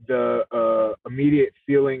the immediate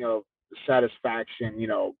feeling of satisfaction,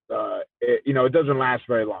 it doesn't last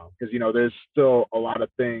very long because there's still a lot of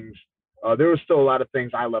things. There were still a lot of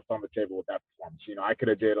things I left on the table with that performance. I could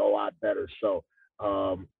have did a lot better. So,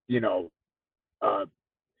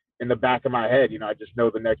 in the back of my head, I just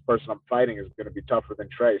know the next person I'm fighting is going to be tougher than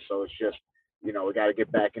Trey. So it's just, we got to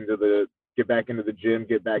get back into the gym,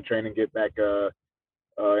 get back training, get back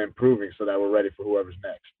improving so that we're ready for whoever's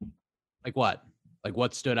next. Like what? Like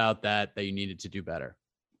what stood out that you needed to do better?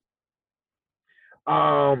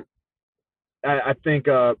 I think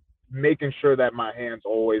making sure that my hands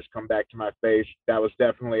always come back to my face. That was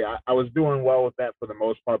definitely, I was doing well with that for the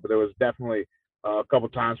most part, but there was definitely a couple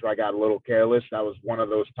times where I got a little careless. That was one of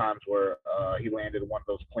those times where he landed one of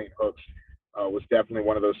those clean hooks. Was definitely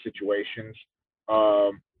one of those situations.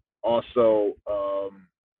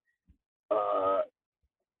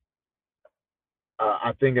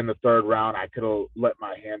 I think in the third round, I could have let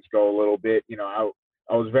my hands go a little bit.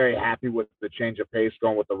 I was very happy with the change of pace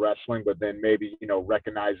going with the wrestling, but then maybe,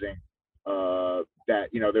 recognizing that,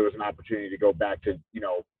 there was an opportunity to go back to,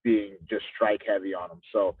 being just strike heavy on him.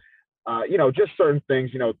 So, just certain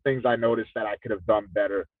things, things I noticed that I could have done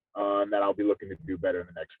better and that I'll be looking to do better in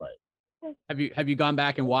the next fight. Have you gone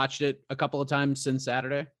back and watched it a couple of times since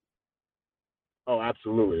Saturday? Oh,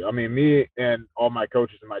 absolutely. I mean, me and all my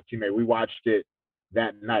coaches and my teammate, we watched it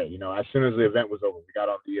that night. As soon as the event was over, we got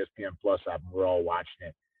on the ESPN Plus app and we're all watching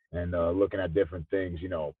it and looking at different things,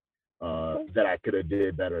 that I could have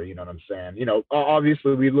did better. You know what I'm saying?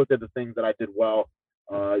 Obviously we looked at the things that I did well.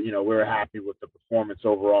 We were happy with the performance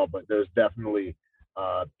overall, but there's definitely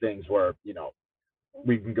things where,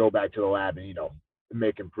 we can go back to the lab and,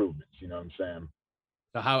 make improvements. You know what I'm saying?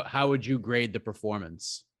 So how would you grade the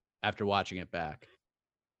performance after watching it back?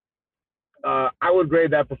 I would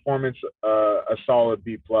grade that performance a solid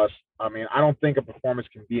B plus. I mean, I don't think a performance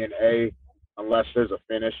can be an A unless there's a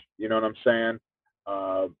finish. You know what I'm saying?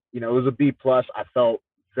 It was a B plus. I felt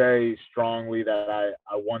very strongly that I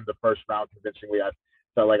won the first round convincingly. I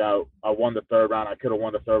felt like I won the third round. I could have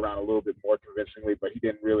won the third round a little bit more convincingly, but he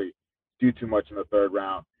didn't really do too much in the third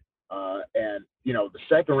round. And the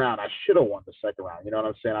second round, I should have won the second round. You know what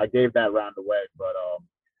I'm saying? I gave that round away, but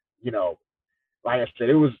like I said,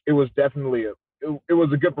 it was definitely it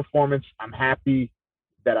was a good performance. I'm happy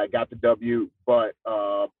that I got the W, but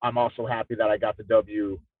I'm also happy that I got the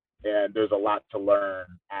W, and there's a lot to learn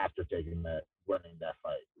after winning that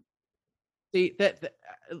fight. See,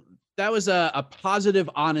 that was a positive,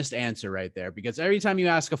 honest answer right there, because every time you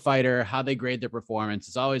ask a fighter how they grade their performance,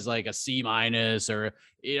 it's always like a C minus or,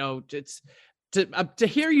 it's to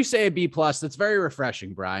hear you say a B plus. That's very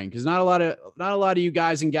refreshing, Bryan, because not a lot of you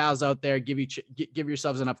guys and gals out there give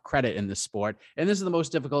yourselves enough credit in this sport. And this is the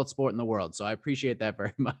most difficult sport in the world. So I appreciate that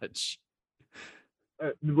very much.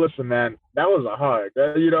 Listen, man, that was a hard,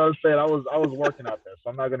 you know what I'm saying? I was working out there, so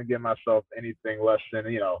I'm not going to give myself anything less than,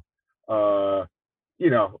 at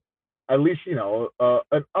least, an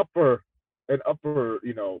upper,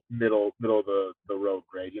 middle of the road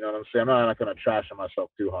grade. You know what I'm saying? I'm not going to trash on myself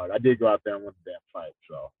too hard. I did go out there and win the damn fight.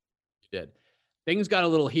 So you did. Things got a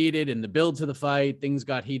little heated in the build to the fight. Things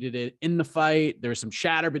got heated in the fight. There was some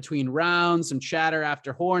chatter between rounds, some chatter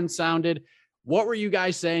after horns sounded. What were you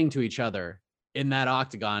guys saying to each other in that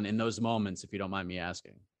octagon in those moments, if you don't mind me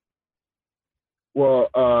asking? Well,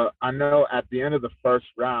 I know at the end of the first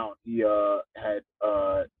round, he had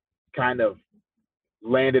kind of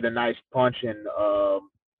landed a nice punch, and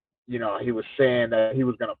he was saying that he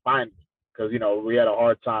was going to find me because, we had a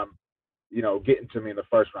hard time, getting to me in the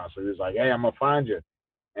first round. So he was like, hey, I'm going to find you.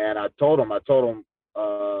 And I told him, I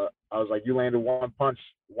was like, you landed one punch,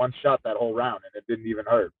 one shot that whole round, and it didn't even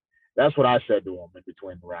hurt. That's what I said to him in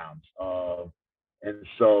between the rounds. And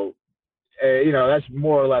so, that's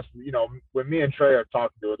more or less, when me and Trey are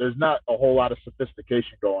talking to it, there's not a whole lot of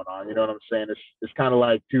sophistication going on. You know what I'm saying? It's kind of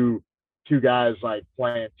like two guys like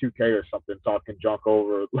playing 2K or something, talking junk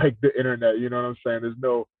over like the internet. You know what I'm saying? There's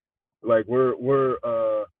no, like, we're we're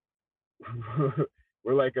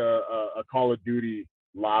like a Call of Duty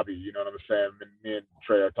lobby. You know what I'm saying? Me and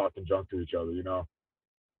Trey are talking junk to each other.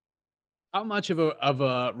 How much of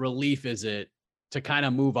a relief is it to kind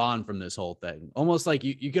of move on from this whole thing? Almost like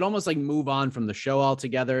you could almost like move on from the show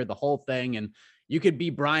altogether, the whole thing, and you could be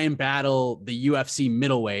Bryan Battle, the UFC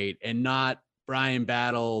middleweight, and not Bryan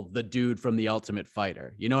Battle, the dude from The Ultimate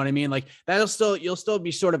Fighter. You know what I mean? Like you'll still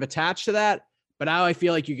be sort of attached to that, but now I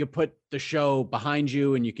feel like you could put the show behind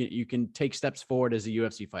you and you can take steps forward as a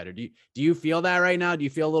UFC fighter. Do you feel that right now? Do you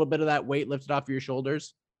feel a little bit of that weight lifted off your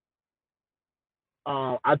shoulders?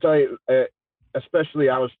 I tell you, especially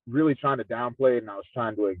I was really trying to downplay it and I was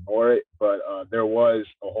trying to ignore it, but there was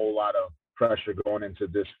a whole lot of pressure going into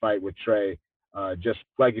this fight with Trey. Just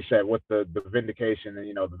like you said, with the vindication and,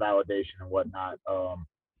 the validation and whatnot.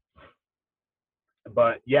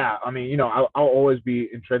 But yeah, I mean, I'll always be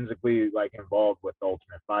intrinsically like involved with the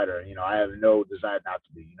Ultimate Fighter. I have no desire not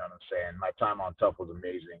to be, you know what I'm saying? My time on Tough was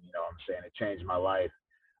amazing. You know what I'm saying? It changed my life.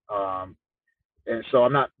 And so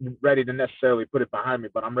I'm not ready to necessarily put it behind me,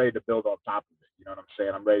 but I'm ready to build on top of it. You know what I'm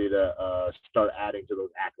saying? I'm ready to start adding to those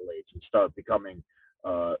accolades and start becoming,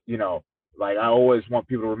 like I always want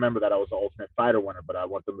people to remember that I was the Ultimate Fighter winner, but I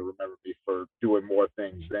want them to remember me for doing more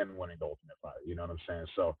things than winning the Ultimate Fighter. You know what I'm saying?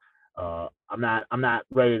 So I'm not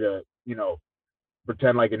ready to,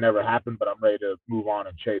 pretend like it never happened, but I'm ready to move on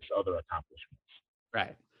and chase other accomplishments.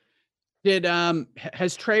 Right.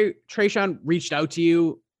 Has Trayshawn reached out to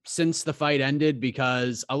you since the fight ended?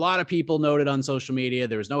 Because a lot of people noted on social media,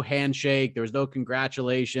 there was no handshake, there was no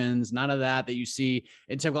congratulations, none of that you see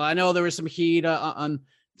in typical. I know there was some heat on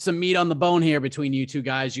some meat on the bone here between you two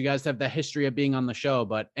guys. You guys have the history of being on the show,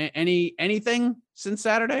 but anything since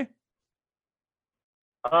Saturday?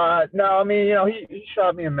 No, I mean, he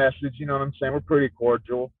shot me a message, you know what I'm saying? We're pretty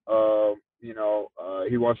cordial.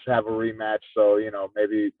 He wants to have a rematch. So,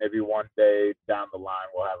 maybe one day down the line,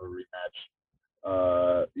 we'll have a rematch.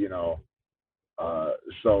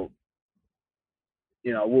 So,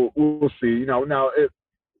 we'll see, now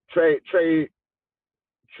Trey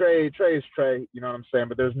is Trey, you know what I'm saying?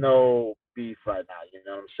 But there's no beef right now, you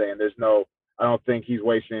know what I'm saying? I don't think he's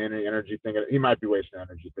wasting any energy thinking. He might be wasting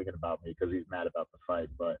energy thinking about me because he's mad about the fight.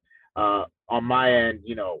 But on my end,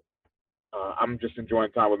 I'm just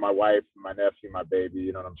enjoying time with my wife, my nephew, my baby.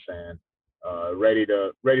 You know what I'm saying?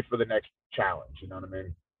 Ready for the next challenge. You know what I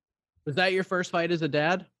mean? Was that your first fight as a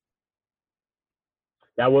dad?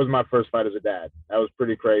 That was my first fight as a dad. That was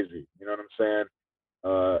pretty crazy. You know what I'm saying?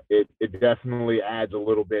 It definitely adds a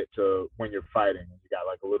little bit to when you're fighting. You got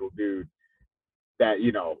like a little dude that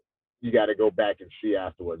you got to go back and see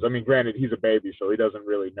afterwards. I mean, granted, he's a baby, so he doesn't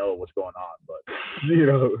really know what's going on, but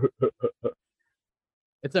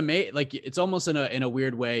It's amazing. Like it's almost in a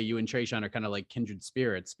weird way. You and Trayshawn are kind of like kindred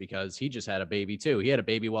spirits because he just had a baby too. He had a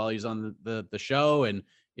baby while he was on the show, and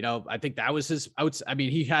I think that was his. I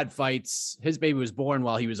mean, he had fights. His baby was born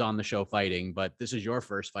while he was on the show fighting, but this is your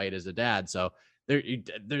first fight as a dad, so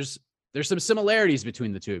there's some similarities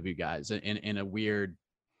between the two of you guys in a weird,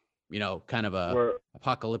 kind of a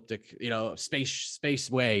apocalyptic,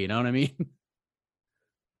 space way. You know what I mean?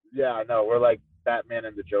 Yeah, I know. We're like Batman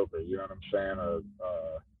and the Joker. You know what I'm saying?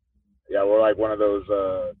 Yeah, we're like one of those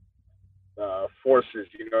forces.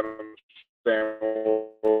 You know what I'm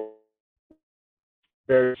saying?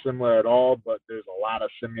 Very similar at all, but there's a lot of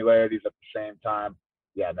similarities at the same time.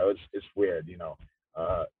 Yeah, no, it's weird.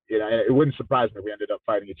 It wouldn't surprise me if we ended up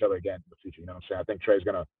fighting each other again in the future. You know what I'm saying? I think Trey's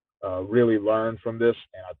gonna really learn from this,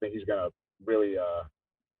 and I think he's gonna really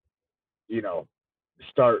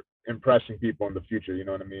start impressing people in the future. You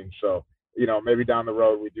know what I mean? So maybe down the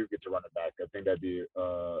road we do get to run it back. I think that'd be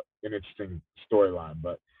an interesting storyline.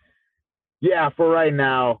 But yeah, for right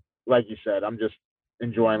now, like you said, I'm just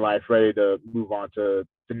enjoying life, ready to move on to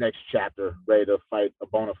the next chapter, ready to fight a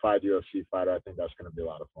bona fide UFC fighter. I think that's going to be a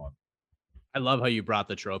lot of fun. I love how you brought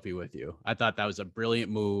the trophy with you. I thought that was a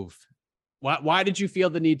brilliant move. Why did you feel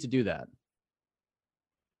the need to do that?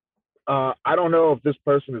 I don't know if this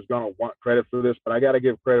person is going to want credit for this, but I got to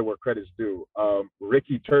give credit where credit's due.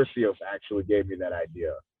 Ricky Tercios actually gave me that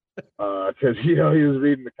idea because, he was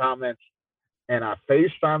reading the comments and I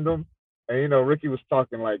FaceTimed him And Ricky was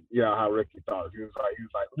talking like, how Ricky talks. He was like,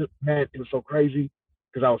 man, it was so crazy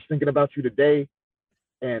because I was thinking about you today,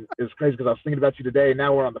 and it was crazy because I was thinking about you today, and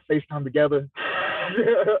now we're on the FaceTime together,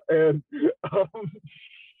 and um,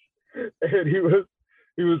 and he was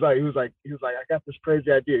like, I got this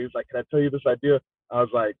crazy idea. He was like, can I tell you this idea? I was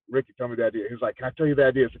like, Ricky, tell me the idea. He was like, can I tell you the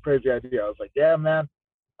idea? It's a crazy idea. I was like, yeah, man.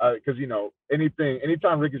 Because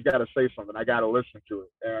anytime Ricky's got to say something, I got to listen to it.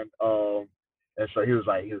 And so he was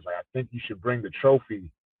like, I think you should bring the trophy.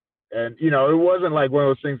 And it wasn't like one of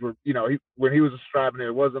those things where when he was describing it,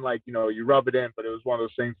 it wasn't like you rub it in, but it was one of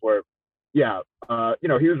those things where, yeah, he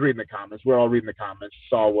was reading the comments. We're all reading the comments,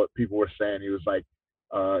 saw what people were saying. He was like,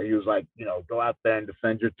 go out there and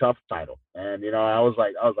defend your tough title. And I was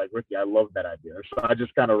like, Ricky, I love that idea. So I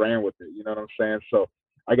just kind of ran with it. You know what I'm saying? So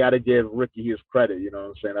I got to give Ricky his credit. You know what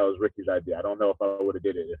I'm saying? That was Ricky's idea. I don't know if I would have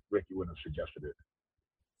did it if Ricky wouldn't have suggested it.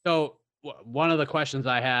 So one of the questions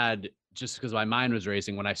I had, just because my mind was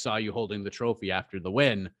racing when I saw you holding the trophy after the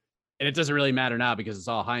win, and it doesn't really matter now because it's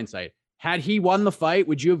all hindsight. Had he won the fight,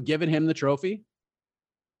 would you have given him the trophy?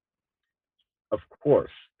 Of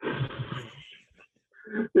course.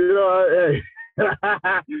 Hey,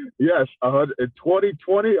 yes, in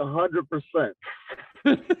 2020, 100%.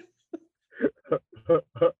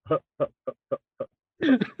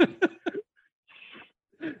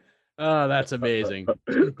 Oh, that's amazing.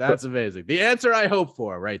 That's amazing. The answer I hope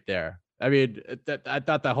for right there. I mean, I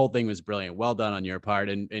thought that whole thing was brilliant. Well done on your part,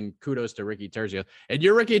 and kudos to Ricky Terzios. And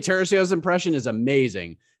your Ricky Terzios impression is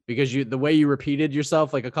amazing because the way you repeated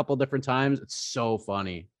yourself like a couple different times, it's so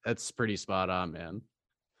funny. That's pretty spot on, man.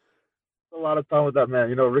 A lot of time with that man.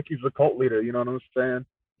 Ricky's a cult leader. You know what I'm saying?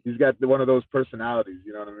 He's got one of those personalities.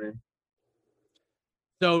 You know what I mean?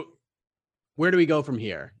 So where do we go from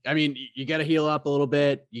here? I mean, you got to heal up a little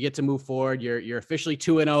bit. You get to move forward. You're officially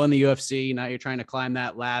 2-0 in the UFC. Now you're trying to climb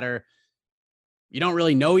that ladder. You don't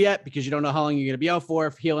really know yet because you don't know how long you're going to be out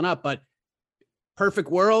for healing up, but perfect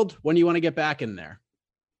world. When do you want to get back in there?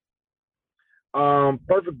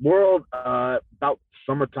 Perfect world. About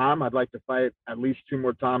summertime. I'd like to fight at least 2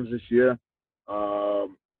 more times this year.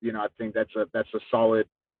 I think that's a solid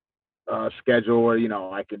schedule where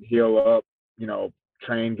I can heal up,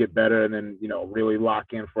 train, get better, and then really lock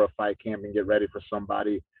in for a fight camp and get ready for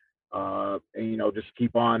somebody. And just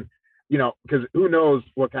keep on, because who knows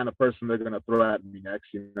what kind of person they're gonna throw at me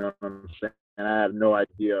next. You know what I'm saying? And I have no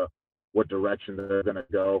idea what direction they're gonna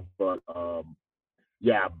go. But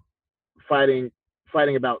yeah, fighting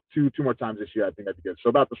about two more times this year, I think that'd be good. So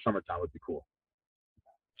about the summertime would be cool.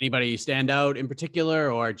 Anybody stand out in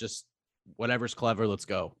particular, or just whatever's clever? Let's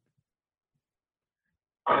go.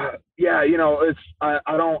 Yeah, it's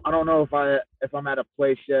I don't know if I'm at a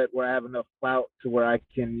place yet where I have enough clout to where I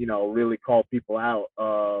can really call people out.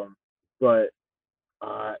 But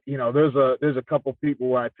there's a couple people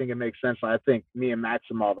where I think it makes sense. I think me and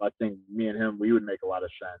Maximov, I think me and him, we would make a lot of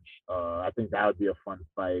sense. I think that would be a fun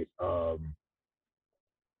fight.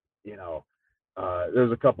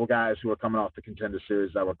 There's a couple guys who are coming off the Contender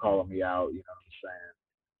Series that were calling me out. You know what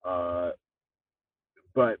I'm saying?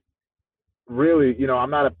 But really, I'm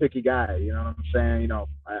not a picky guy. You know what I'm saying?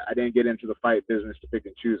 I didn't get into the fight business to pick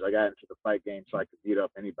and choose. I got into the fight game so I could beat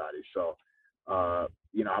up anybody. So, I'm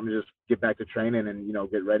just get back to training and,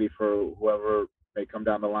 get ready for whoever may come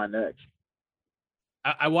down the line next.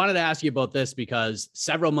 I wanted to ask you about this because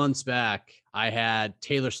several months back, I had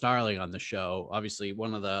Taylor Starling on the show, obviously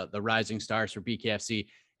one of the rising stars for BKFC.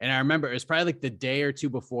 And I remember it was probably like the day or two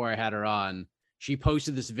before I had her on. She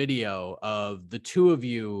posted this video of the two of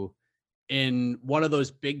you in one of those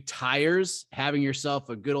big tires, having yourself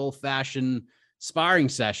a good old fashioned sparring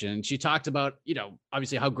session. She talked about,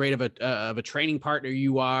 obviously how great of a training partner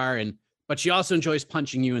you are. But she also enjoys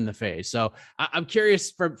punching you in the face. So I'm curious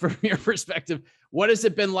from your perspective, what has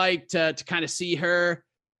it been like to kind of see her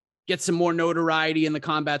get some more notoriety in the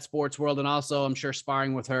combat sports world? And also I'm sure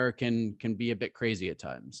sparring with her can be a bit crazy at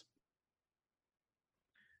times.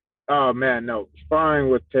 Oh man, no, sparring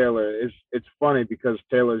with Taylor it's funny because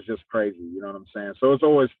Taylor's just crazy. You know what I'm saying? So it's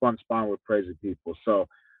always fun sparring with crazy people. So,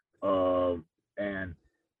 and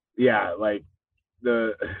yeah, like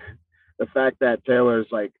the fact that Taylor's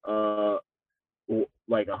like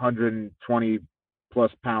 120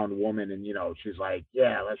 plus pound woman, and she's like,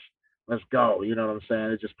 yeah, let's go. You know what I'm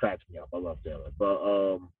saying? It just cracks me up. I love Taylor, but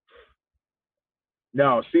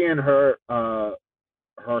no, seeing her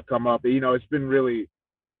come up, it's been really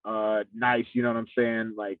nice, you know what I'm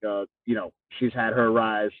saying? Like, she's had her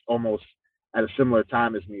rise almost at a similar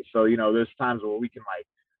time as me. So, there's times where we can like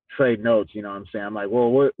trade notes, you know what I'm saying? I'm like, well,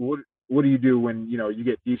 what do you do when, you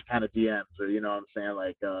get these kind of DMs, or, you know what I'm saying?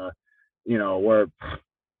 Like, where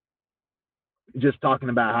just talking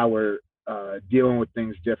about how we're dealing with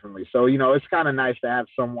things differently. So, it's kind of nice to have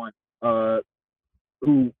someone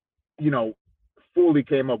who, fully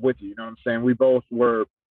came up with you. You know what I'm saying? We both were,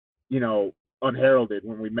 unheralded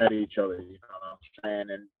when we met each other. You know what I'm saying?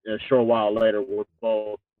 And a short while later, we're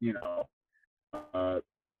both,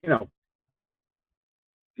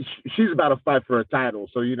 she's about to fight for a title.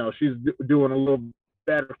 So, she's doing a little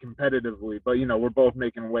better competitively, but, we're both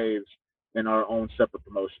making waves in our own separate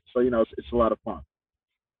promotions. So, it's a lot of fun.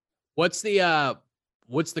 What's the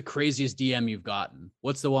craziest DM you've gotten?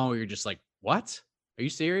 What's the one where you're just like, what? Are you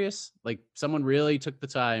serious? Like someone really took the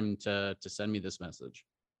time to send me this message?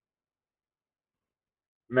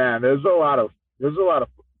 Man, there's a lot of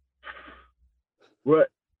what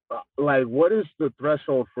is the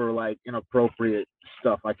threshold for like inappropriate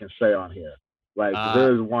stuff I can say on here? Like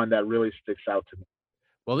there's one that really sticks out to me.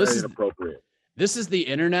 Well, this is inappropriate. This is the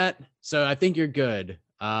internet, so I think you're good.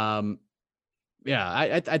 Yeah,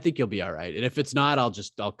 I think you'll be all right. And if it's not, I'll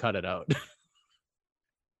cut it out.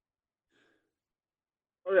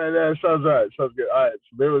 Okay, that sounds right. Sounds good. All right.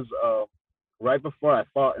 So there was right before I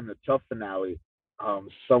fought in the Tough finale,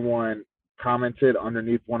 someone commented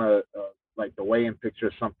underneath one of like the weigh-in picture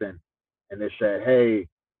or something, and they said, "Hey,"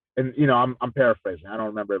 and I'm paraphrasing. I don't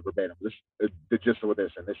remember it verbatim. The gist of what they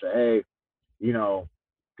said. They said, "Hey,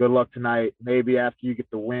 good luck tonight. Maybe after you get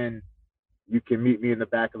the win, you can meet me in the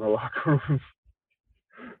back of the locker room."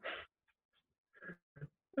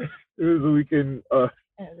 It was a weekend.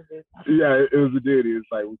 Yeah, it was a dude. He was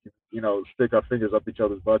like, we can, stick our fingers up each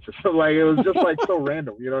other's butts or something. Like, it was just like so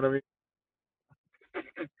random. You know what I mean?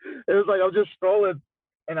 It was like, I was just scrolling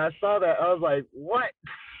and I saw that. I was like, what?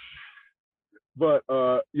 But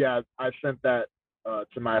yeah, I sent that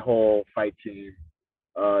to my whole fight team.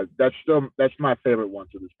 That's my favorite one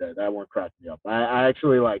to this day. That one cracked me up. I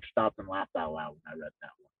actually like stopped and laughed out loud when I read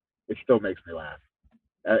that one. It still makes me laugh.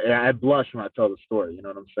 I blush when I tell the story. You know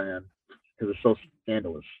what I'm saying? Because it's so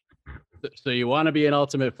scandalous. So you want to be an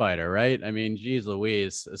Ultimate Fighter, right? I mean, geez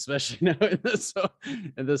Louise, especially now in this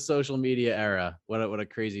social media era. What a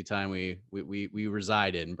crazy time we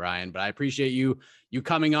reside in, Bryan. But I appreciate you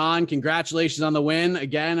coming on. Congratulations on the win.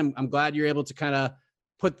 Again, I'm glad you're able to kind of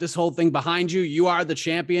put this whole thing behind you. You are the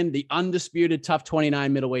champion, the undisputed Tough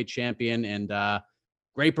 29 middleweight champion, and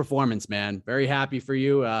great performance, man. Very happy for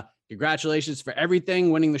you. Congratulations for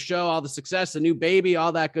everything, winning the show, all the success, the new baby,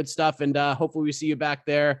 all that good stuff. And hopefully we see you back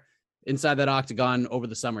there inside that octagon over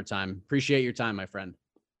the summertime. Appreciate your time, my friend.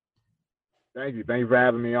 Thank you. Thank you for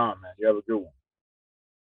having me on, man. You have a good one.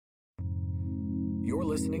 You're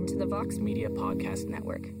listening to the Vox Media Podcast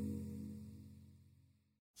Network.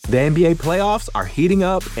 The NBA playoffs are heating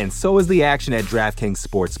up, and so is the action at DraftKings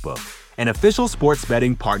Sportsbook, an official sports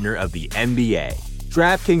betting partner of the NBA.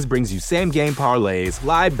 DraftKings brings you same-game parlays,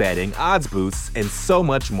 live betting, odds boosts, and so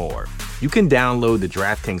much more. You can download the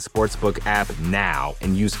DraftKings Sportsbook app now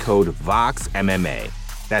and use code VOXMMA.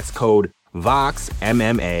 That's code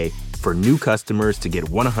VOXMMA for new customers to get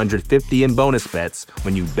 $150 in bonus bets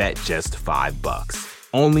when you bet just $5.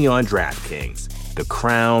 Only on DraftKings. The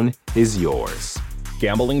crown is yours.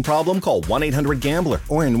 Gambling problem? Call 1-800-GAMBLER.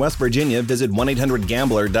 Or in West Virginia, visit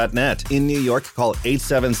 1-800-GAMBLER.net. In New York, call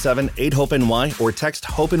 877-8-HOPE-NY or text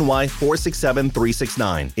HOPE-NY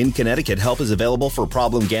 467-369. In Connecticut, help is available for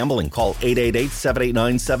problem gambling. Call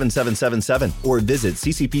 888-789-7777 or visit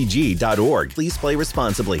ccpg.org. Please play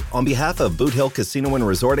responsibly. On behalf of Boot Hill Casino and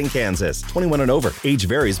Resort in Kansas, 21 and over. Age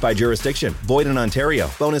varies by jurisdiction. Void in Ontario.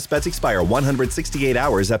 Bonus bets expire 168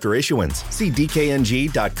 hours after issuance. See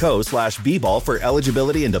dkng.co/bball for eligibility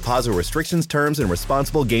and deposit restrictions, terms, and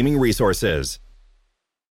responsible gaming resources.